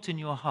thought in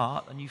your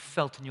heart and you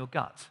felt in your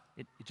gut.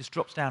 It just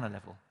drops down a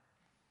level.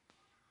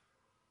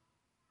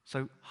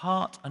 So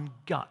heart and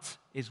gut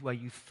is where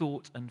you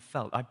thought and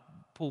felt.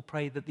 Paul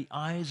prayed that the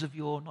eyes of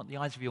your, not the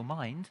eyes of your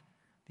mind,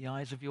 the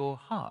eyes of your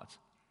heart.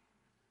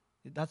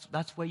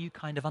 That's where you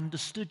kind of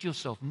understood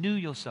yourself, knew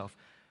yourself.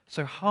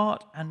 So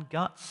heart and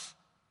guts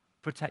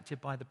protected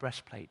by the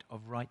breastplate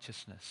of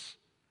righteousness.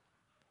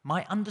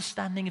 My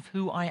understanding of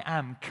who I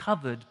am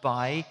covered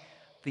by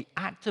the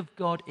act of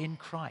God in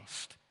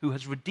Christ, who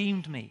has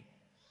redeemed me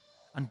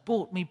and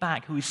bought me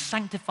back, who is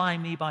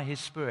sanctifying me by his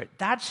Spirit.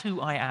 That's who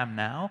I am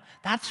now.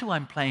 That's who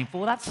I'm playing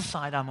for. That's the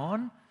side I'm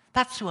on.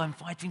 That's who I'm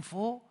fighting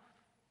for.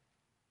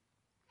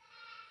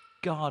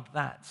 Guard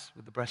that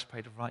with the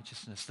breastplate of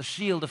righteousness. The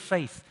shield of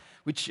faith,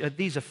 which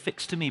these are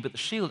fixed to me, but the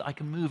shield I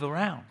can move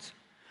around.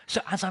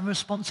 So as I'm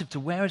responsive to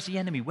where is the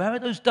enemy, where are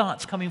those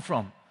darts coming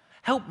from?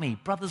 Help me,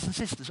 brothers and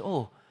sisters.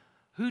 Oh,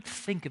 who'd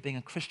think of being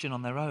a Christian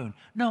on their own?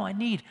 No, I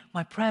need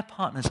my prayer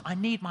partners. I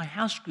need my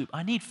house group.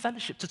 I need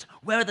fellowship.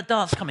 Where are the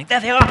darts coming? There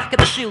they are. Get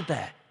the shield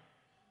there.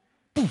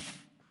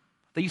 Poof.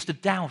 They used to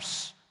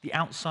douse the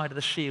outside of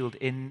the shield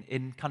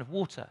in kind of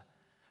water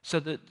so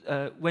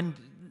that when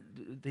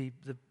the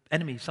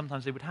enemy,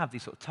 sometimes they would have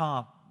these sort of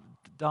tar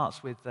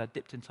darts with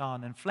dipped in tar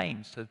and then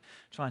flames to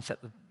try and set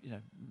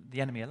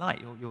the enemy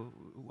alight, or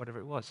whatever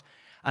it was.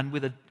 And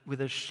with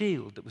a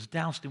shield that was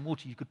doused in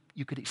water,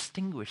 you could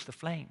extinguish the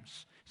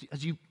flames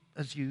as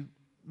you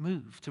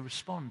move to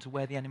respond to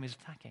where the enemy is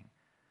attacking.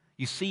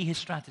 You see his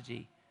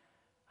strategy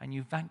and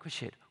you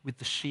vanquish it with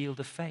the shield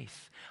of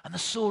faith and the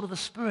sword of the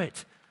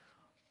Spirit.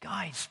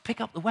 Guys, pick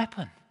up the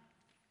weapon.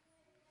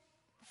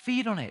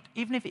 Feed on it,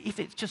 even if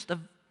it's just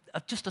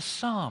a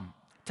psalm.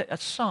 A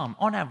psalm,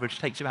 on average,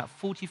 takes about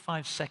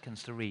 45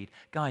 seconds to read.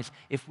 Guys,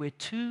 if we're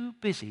too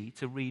busy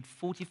to read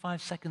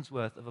 45 seconds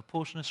worth of a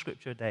portion of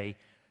Scripture a day,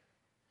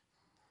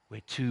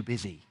 we're too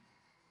busy.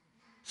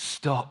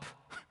 Stop.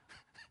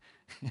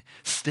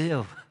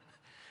 Still.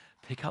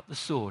 Pick up the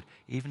sword,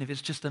 even if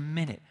it's just a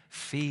minute.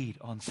 Feed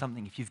on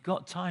something. If you've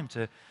got time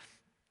to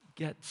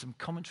get some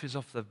commentaries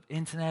off the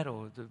internet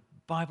or the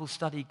Bible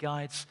study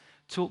guides,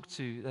 talk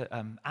to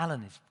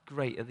Alan is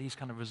great at these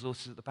kind of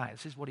resources at the back.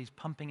 This is what he's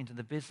pumping into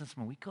the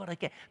businessman. We've got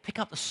to pick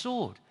up the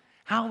sword.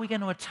 How are we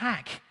going to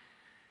attack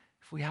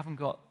if we haven't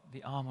got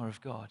the armor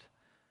of God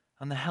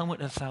and the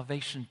helmet of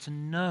salvation to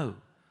know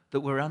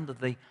that we're under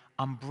the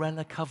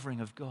umbrella covering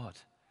of God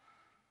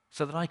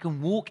so that I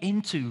can walk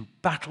into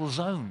battle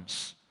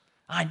zones?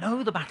 I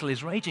know the battle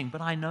is raging,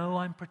 but I know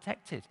I'm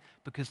protected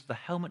because the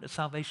helmet of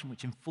salvation,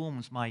 which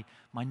informs my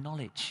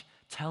knowledge,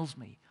 tells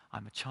me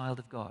I'm a child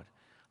of God.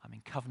 I'm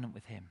in covenant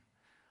with him.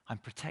 I'm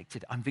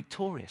protected. I'm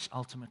victorious,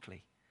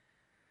 ultimately.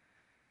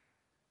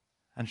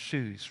 And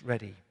shoes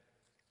ready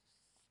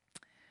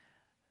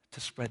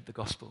to spread the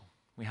gospel.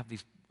 We have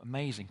these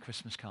amazing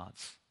Christmas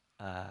cards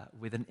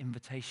with an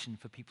invitation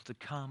for people to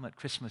come at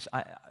Christmas.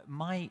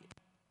 My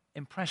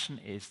impression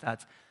is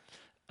that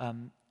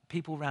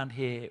people around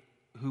here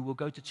who will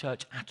go to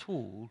church at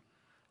all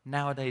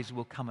nowadays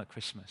will come at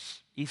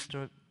Christmas.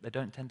 Easter, they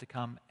don't tend to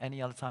come.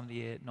 Any other time of the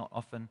year, not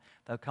often.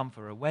 They'll come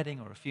for a wedding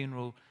or a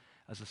funeral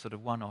as a sort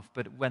of one-off.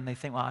 But when they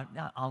think, well,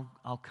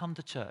 I'll come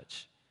to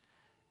church,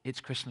 it's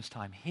Christmas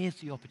time. Here's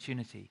the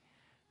opportunity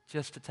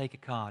just to take a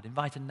card,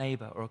 invite a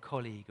neighbor or a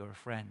colleague or a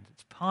friend.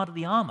 It's part of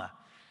the armor.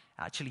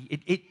 Actually,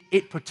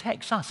 it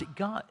protects us.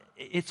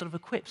 It sort of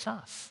equips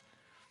us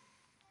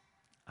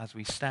as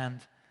we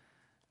stand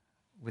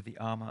with the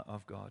armor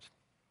of God.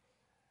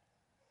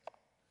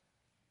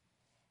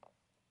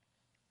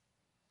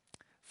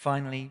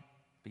 Finally,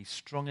 be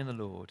strong in the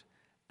Lord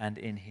and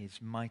in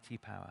his mighty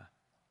power.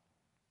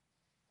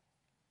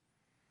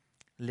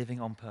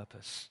 Living on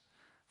purpose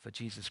for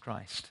Jesus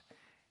Christ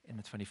in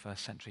the 21st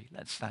century.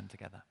 Let's stand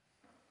together.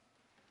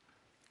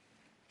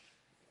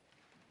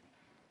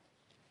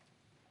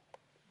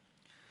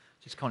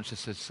 Just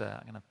conscious as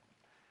I'm going to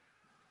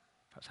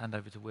perhaps hand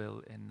over to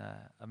Will in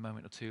a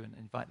moment or two and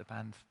invite the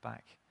band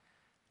back.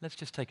 Let's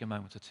just take a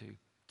moment or two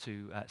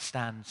to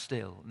stand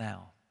still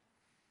now.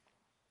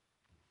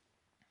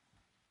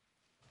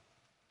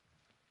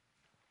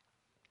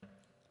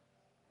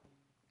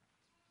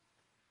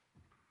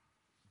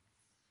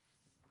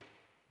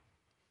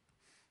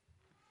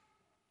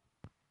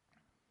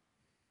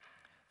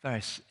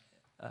 Various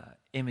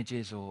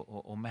images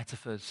or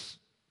metaphors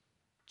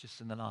just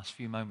in the last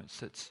few moments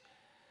that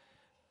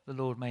the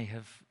Lord may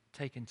have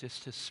taken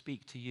just to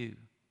speak to you.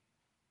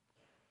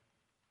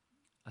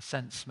 A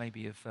sense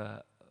maybe of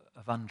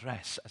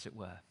undress, as it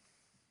were.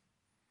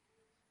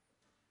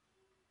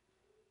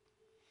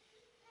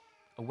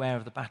 Aware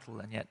of the battle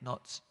and yet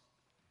not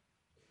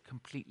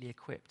completely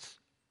equipped,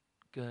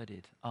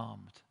 girded,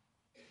 armed.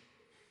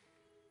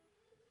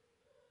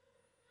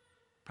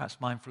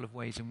 Perhaps mindful of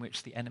ways in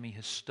which the enemy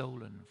has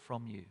stolen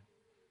from you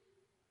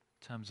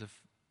in terms of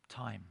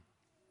time,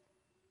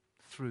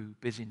 through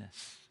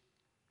busyness,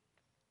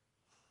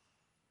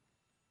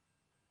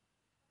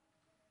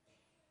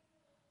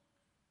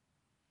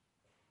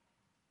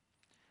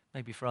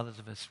 Maybe for others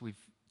of us,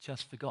 we've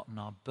just forgotten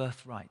our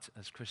birthright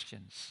as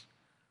Christians.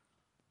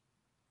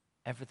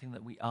 Everything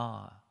that we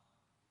are,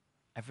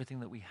 everything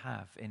that we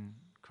have in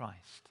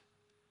Christ,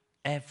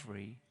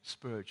 every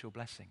spiritual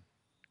blessing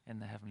in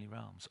the heavenly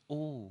realms,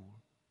 all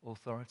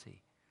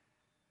authority.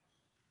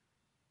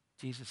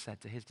 Jesus said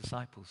to his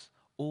disciples,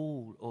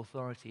 all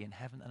authority in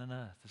heaven and on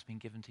earth has been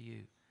given to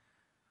you.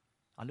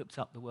 I looked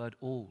up the word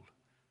all,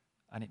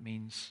 and it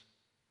means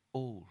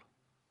all.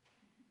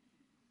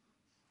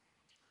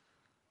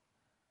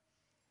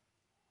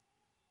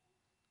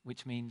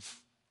 Which means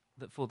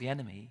that for the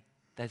enemy,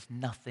 there's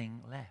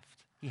nothing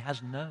left. He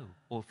has no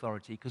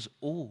authority because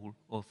all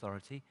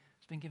authority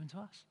has been given to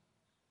us.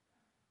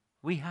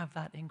 We have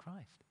that in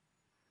Christ.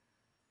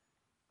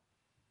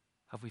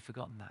 Have we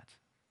forgotten that?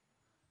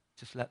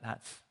 Just let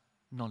that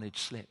knowledge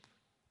slip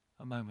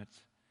a moment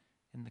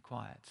in the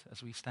quiet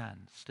as we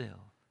stand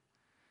still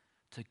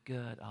to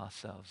gird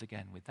ourselves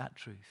again with that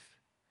truth,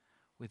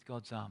 with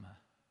God's armor,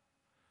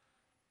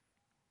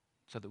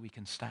 so that we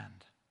can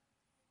stand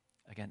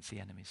against the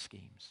enemy's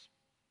schemes.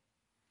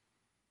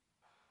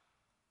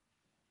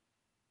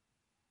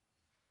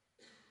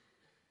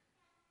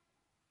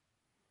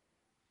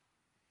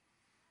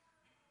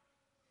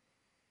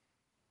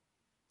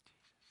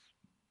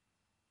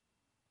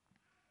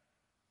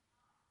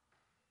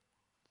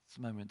 It's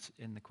a moment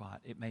in the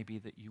quiet. It may be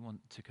that you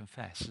want to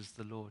confess as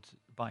the Lord,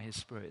 by his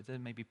Spirit. There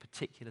may be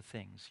particular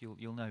things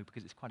you'll know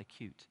because it's quite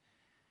acute.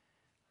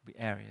 There'll be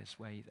areas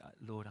where,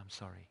 Lord, I'm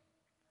sorry.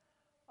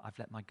 I've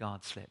let my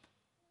guard slip.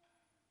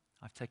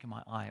 I've taken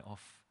my eye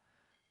off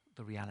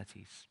the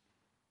realities.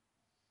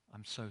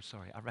 I'm so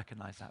sorry. I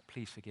recognize that.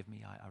 Please forgive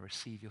me. I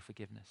receive your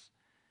forgiveness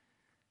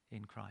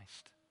in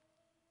Christ.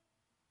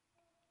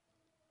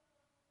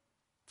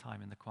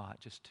 Time in the quiet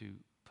just to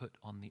put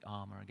on the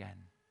armor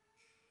again.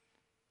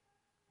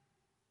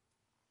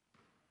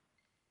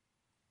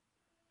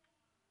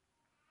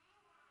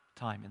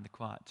 Time in the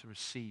quiet to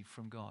receive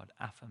from God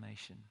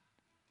affirmation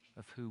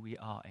of who we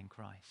are in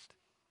Christ.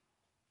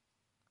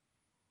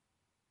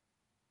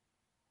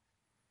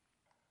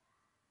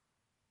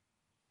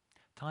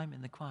 Time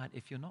in the quiet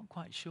if you're not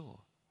quite sure.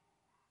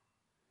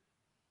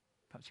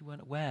 Perhaps you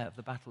weren't aware of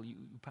the battle.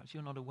 Perhaps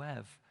you're not aware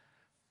of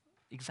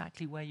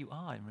exactly where you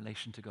are in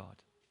relation to God.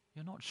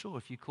 You're not sure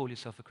if you call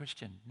yourself a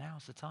Christian.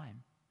 Now's the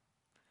time.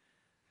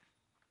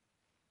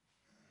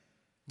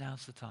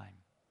 Now's the time.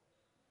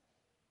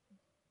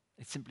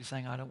 It's simply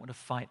saying, I don't want to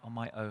fight on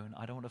my own.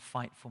 I don't want to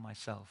fight for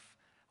myself.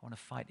 I want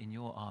to fight in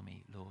your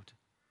army, Lord.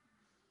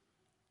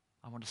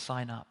 I want to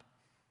sign up.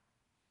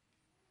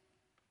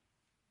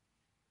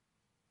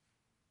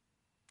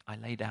 I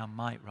lay down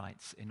my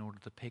rights in order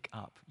to pick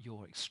up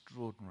your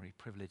extraordinary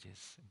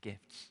privileges and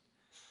gifts.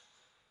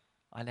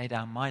 I lay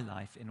down my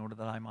life in order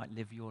that I might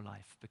live your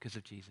life because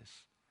of Jesus.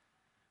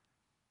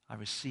 I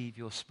receive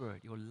your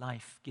Spirit, your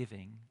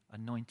life-giving,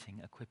 anointing,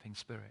 equipping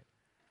Spirit.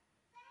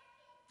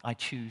 I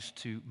choose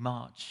to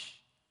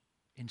march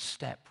in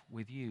step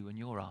with you and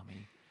your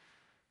army,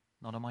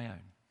 not on my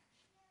own.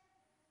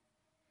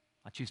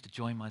 I choose to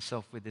join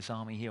myself with this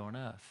army here on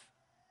earth.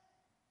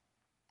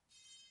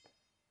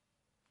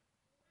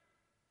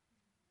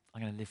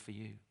 I'm going to live for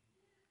you.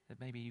 That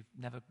maybe you've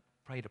never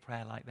prayed a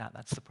prayer like that.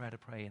 That's the prayer to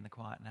pray in the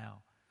quiet now.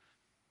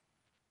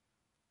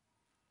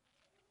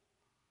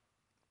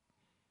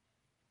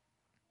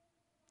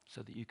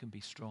 So that you can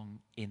be strong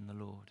in the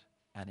Lord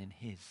and in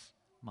his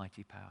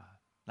mighty power.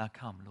 Now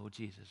come, Lord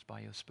Jesus, by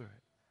your Spirit.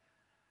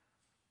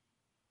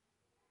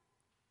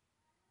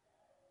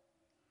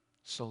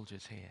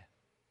 Soldiers here,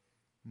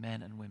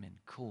 men and women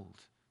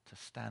called to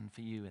stand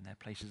for you in their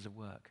places of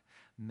work.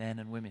 Men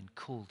and women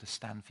called to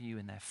stand for you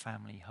in their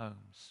family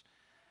homes,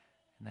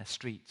 in their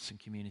streets and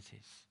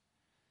communities.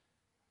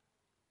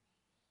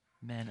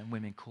 Men and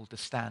women called to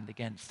stand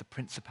against the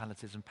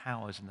principalities and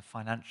powers in the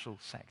financial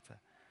sector,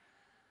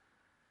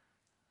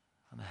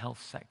 and the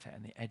health sector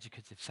and the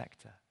educative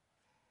sector,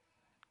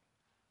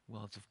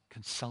 worlds of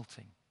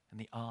consulting and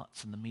the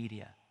arts and the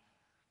media,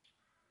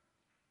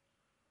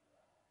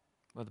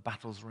 where the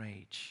battles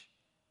rage.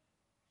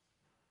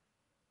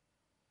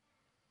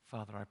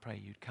 Father, I pray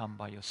you'd come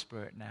by your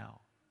Spirit now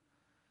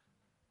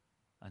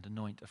and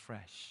anoint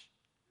afresh,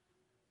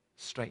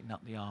 straighten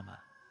up the armor,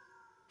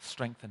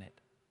 strengthen it,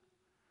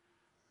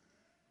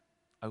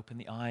 open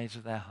the eyes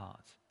of their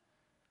heart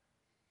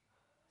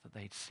that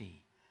they'd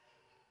see,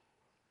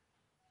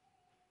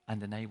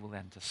 and enable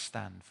them to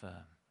stand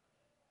firm.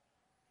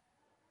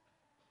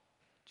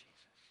 Jesus.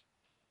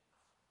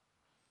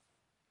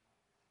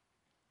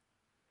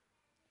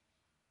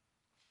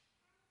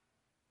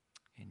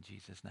 In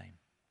Jesus' name.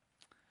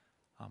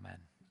 Amen.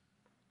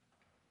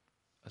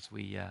 As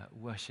we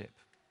worship,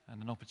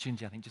 and an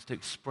opportunity, I think, just to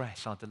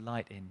express our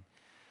delight in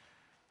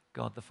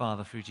God the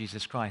Father through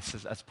Jesus Christ.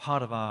 As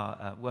part of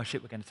our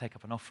worship, we're going to take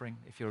up an offering.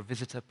 If you're a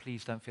visitor,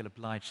 please don't feel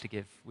obliged to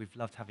give. We've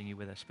loved having you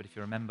with us. But if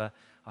you're a member,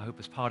 I hope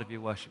as part of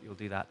your worship you'll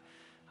do that.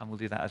 And we'll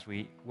do that as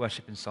we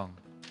worship in song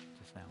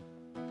just now.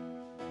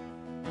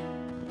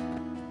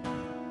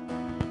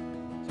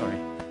 Sorry.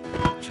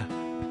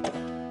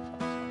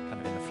 Kind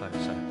of in the flow,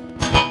 so...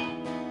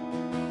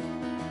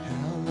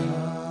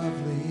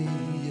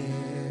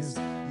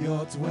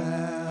 your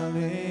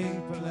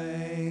dwelling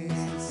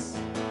place,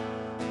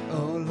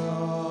 O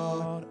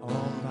Lord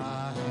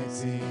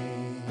Almighty.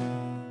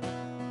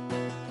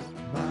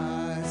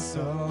 My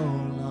soul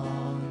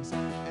longs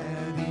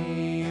and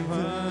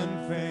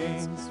even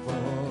faints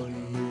for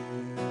you.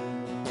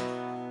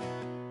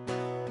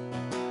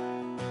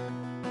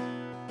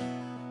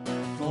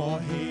 For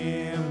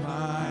here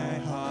my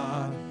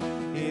heart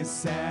is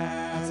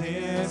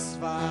satisfied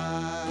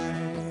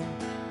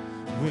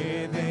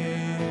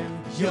within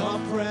your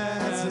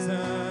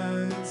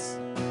presence.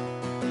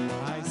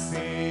 I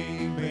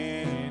sing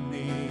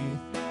beneath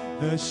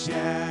the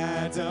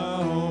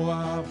shadow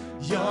of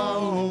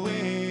your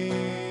wings.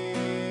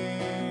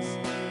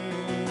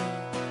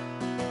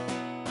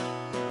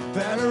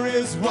 Better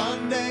is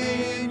one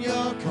day in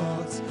your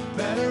courts,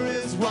 better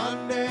is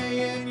one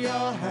day in your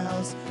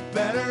house,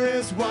 better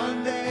is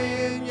one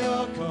day in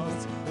your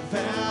courts than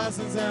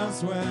thousands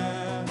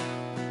elsewhere.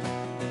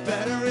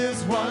 Better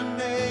is one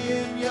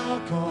day in your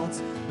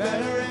courts,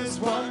 better is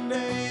one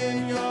day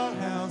in your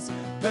house,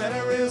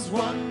 better is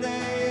one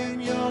day in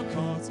your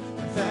courts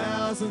than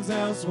thousands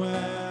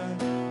elsewhere,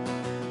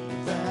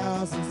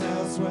 thousands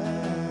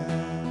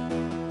elsewhere.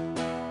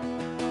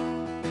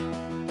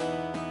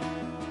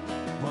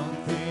 One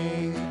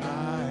thing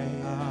I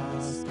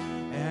ask,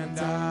 and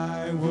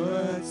I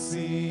would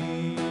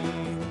seek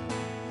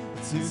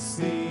to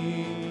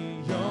see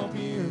your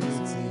beauty,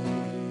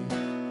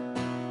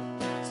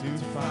 to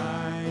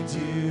find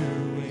you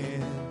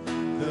in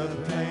the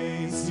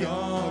place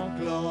your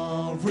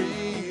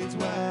glory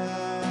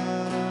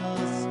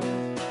dwells.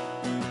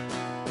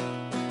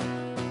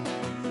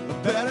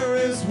 Better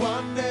is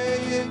one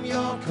day in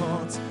your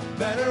courts,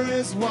 better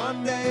is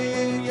one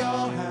day in your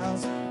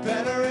house,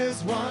 better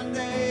is one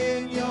day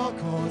in your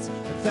courts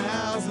than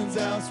thousands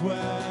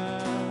elsewhere.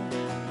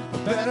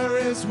 Better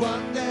is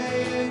one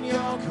day in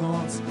your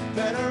courts,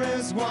 better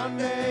is one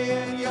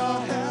day in your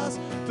house,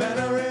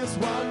 better is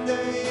one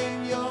day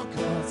in your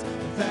courts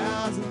than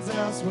thousands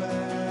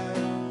elsewhere,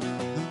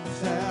 than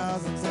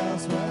thousands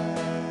elsewhere.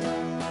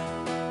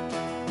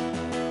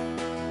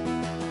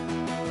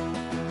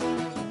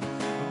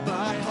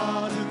 My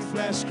heart and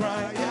flesh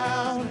cry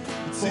out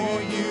to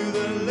you,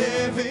 the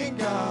living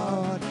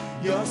God.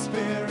 Your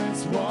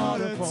spirit's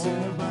water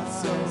to my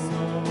soul.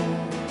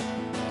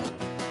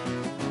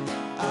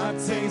 I've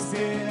tasted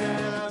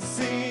and I've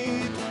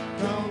seen.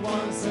 Come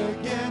once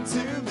again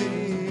to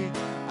me.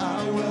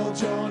 I will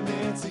draw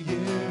near to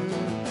you.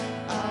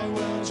 I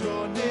will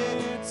draw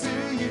near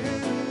to you.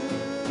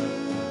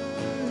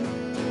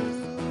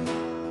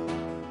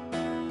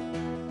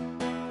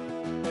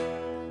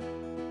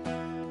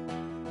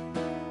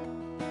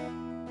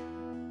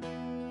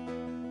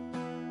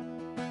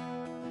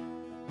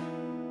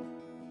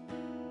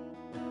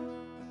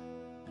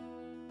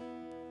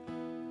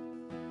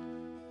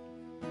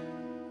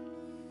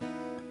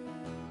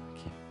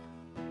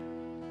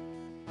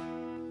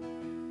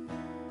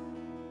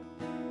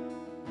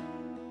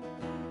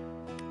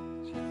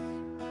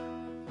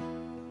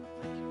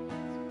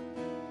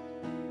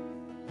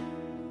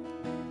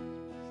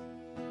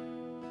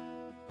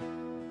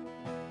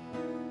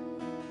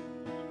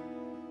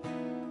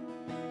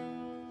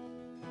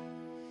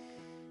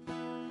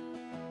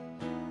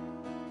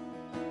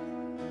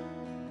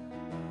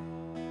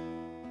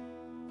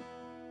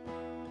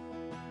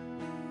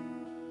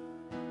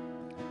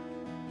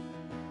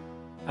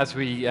 As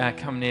we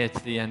come near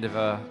to the end of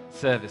our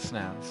service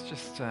now, let's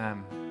just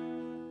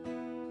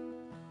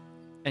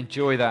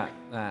enjoy that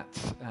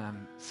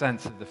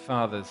sense of the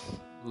Father's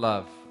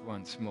love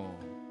once more.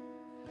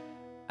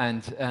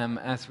 And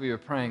as we were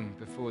praying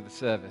before the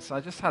service,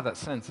 I just had that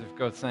sense of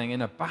God saying,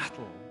 in a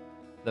battle,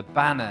 the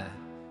banner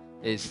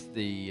is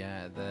the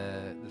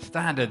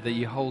standard that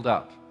you hold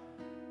up.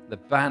 The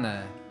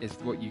banner is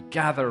what you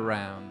gather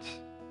around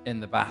in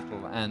the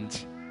battle.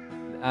 And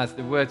as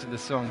the words of the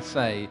song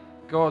say,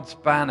 God's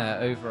banner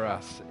over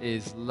us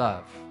is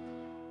love.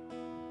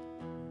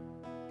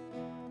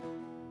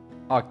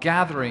 Our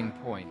gathering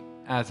point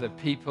as a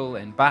people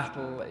in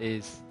battle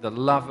is the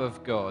love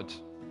of God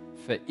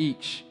for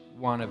each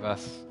one of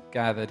us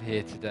gathered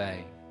here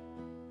today.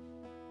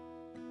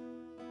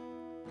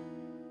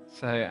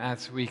 So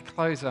as we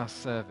close our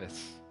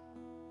service,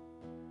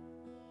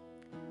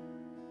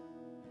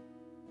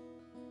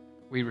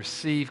 we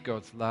receive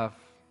God's love,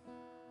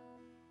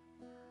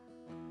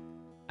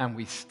 and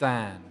we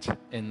stand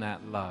in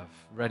that love,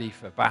 ready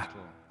for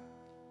battle,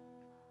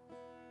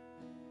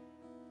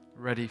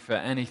 ready for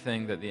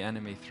anything that the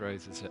enemy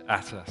throws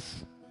at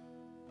us.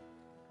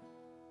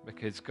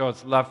 Because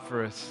God's love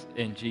for us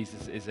in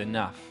Jesus is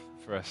enough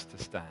for us to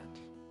stand.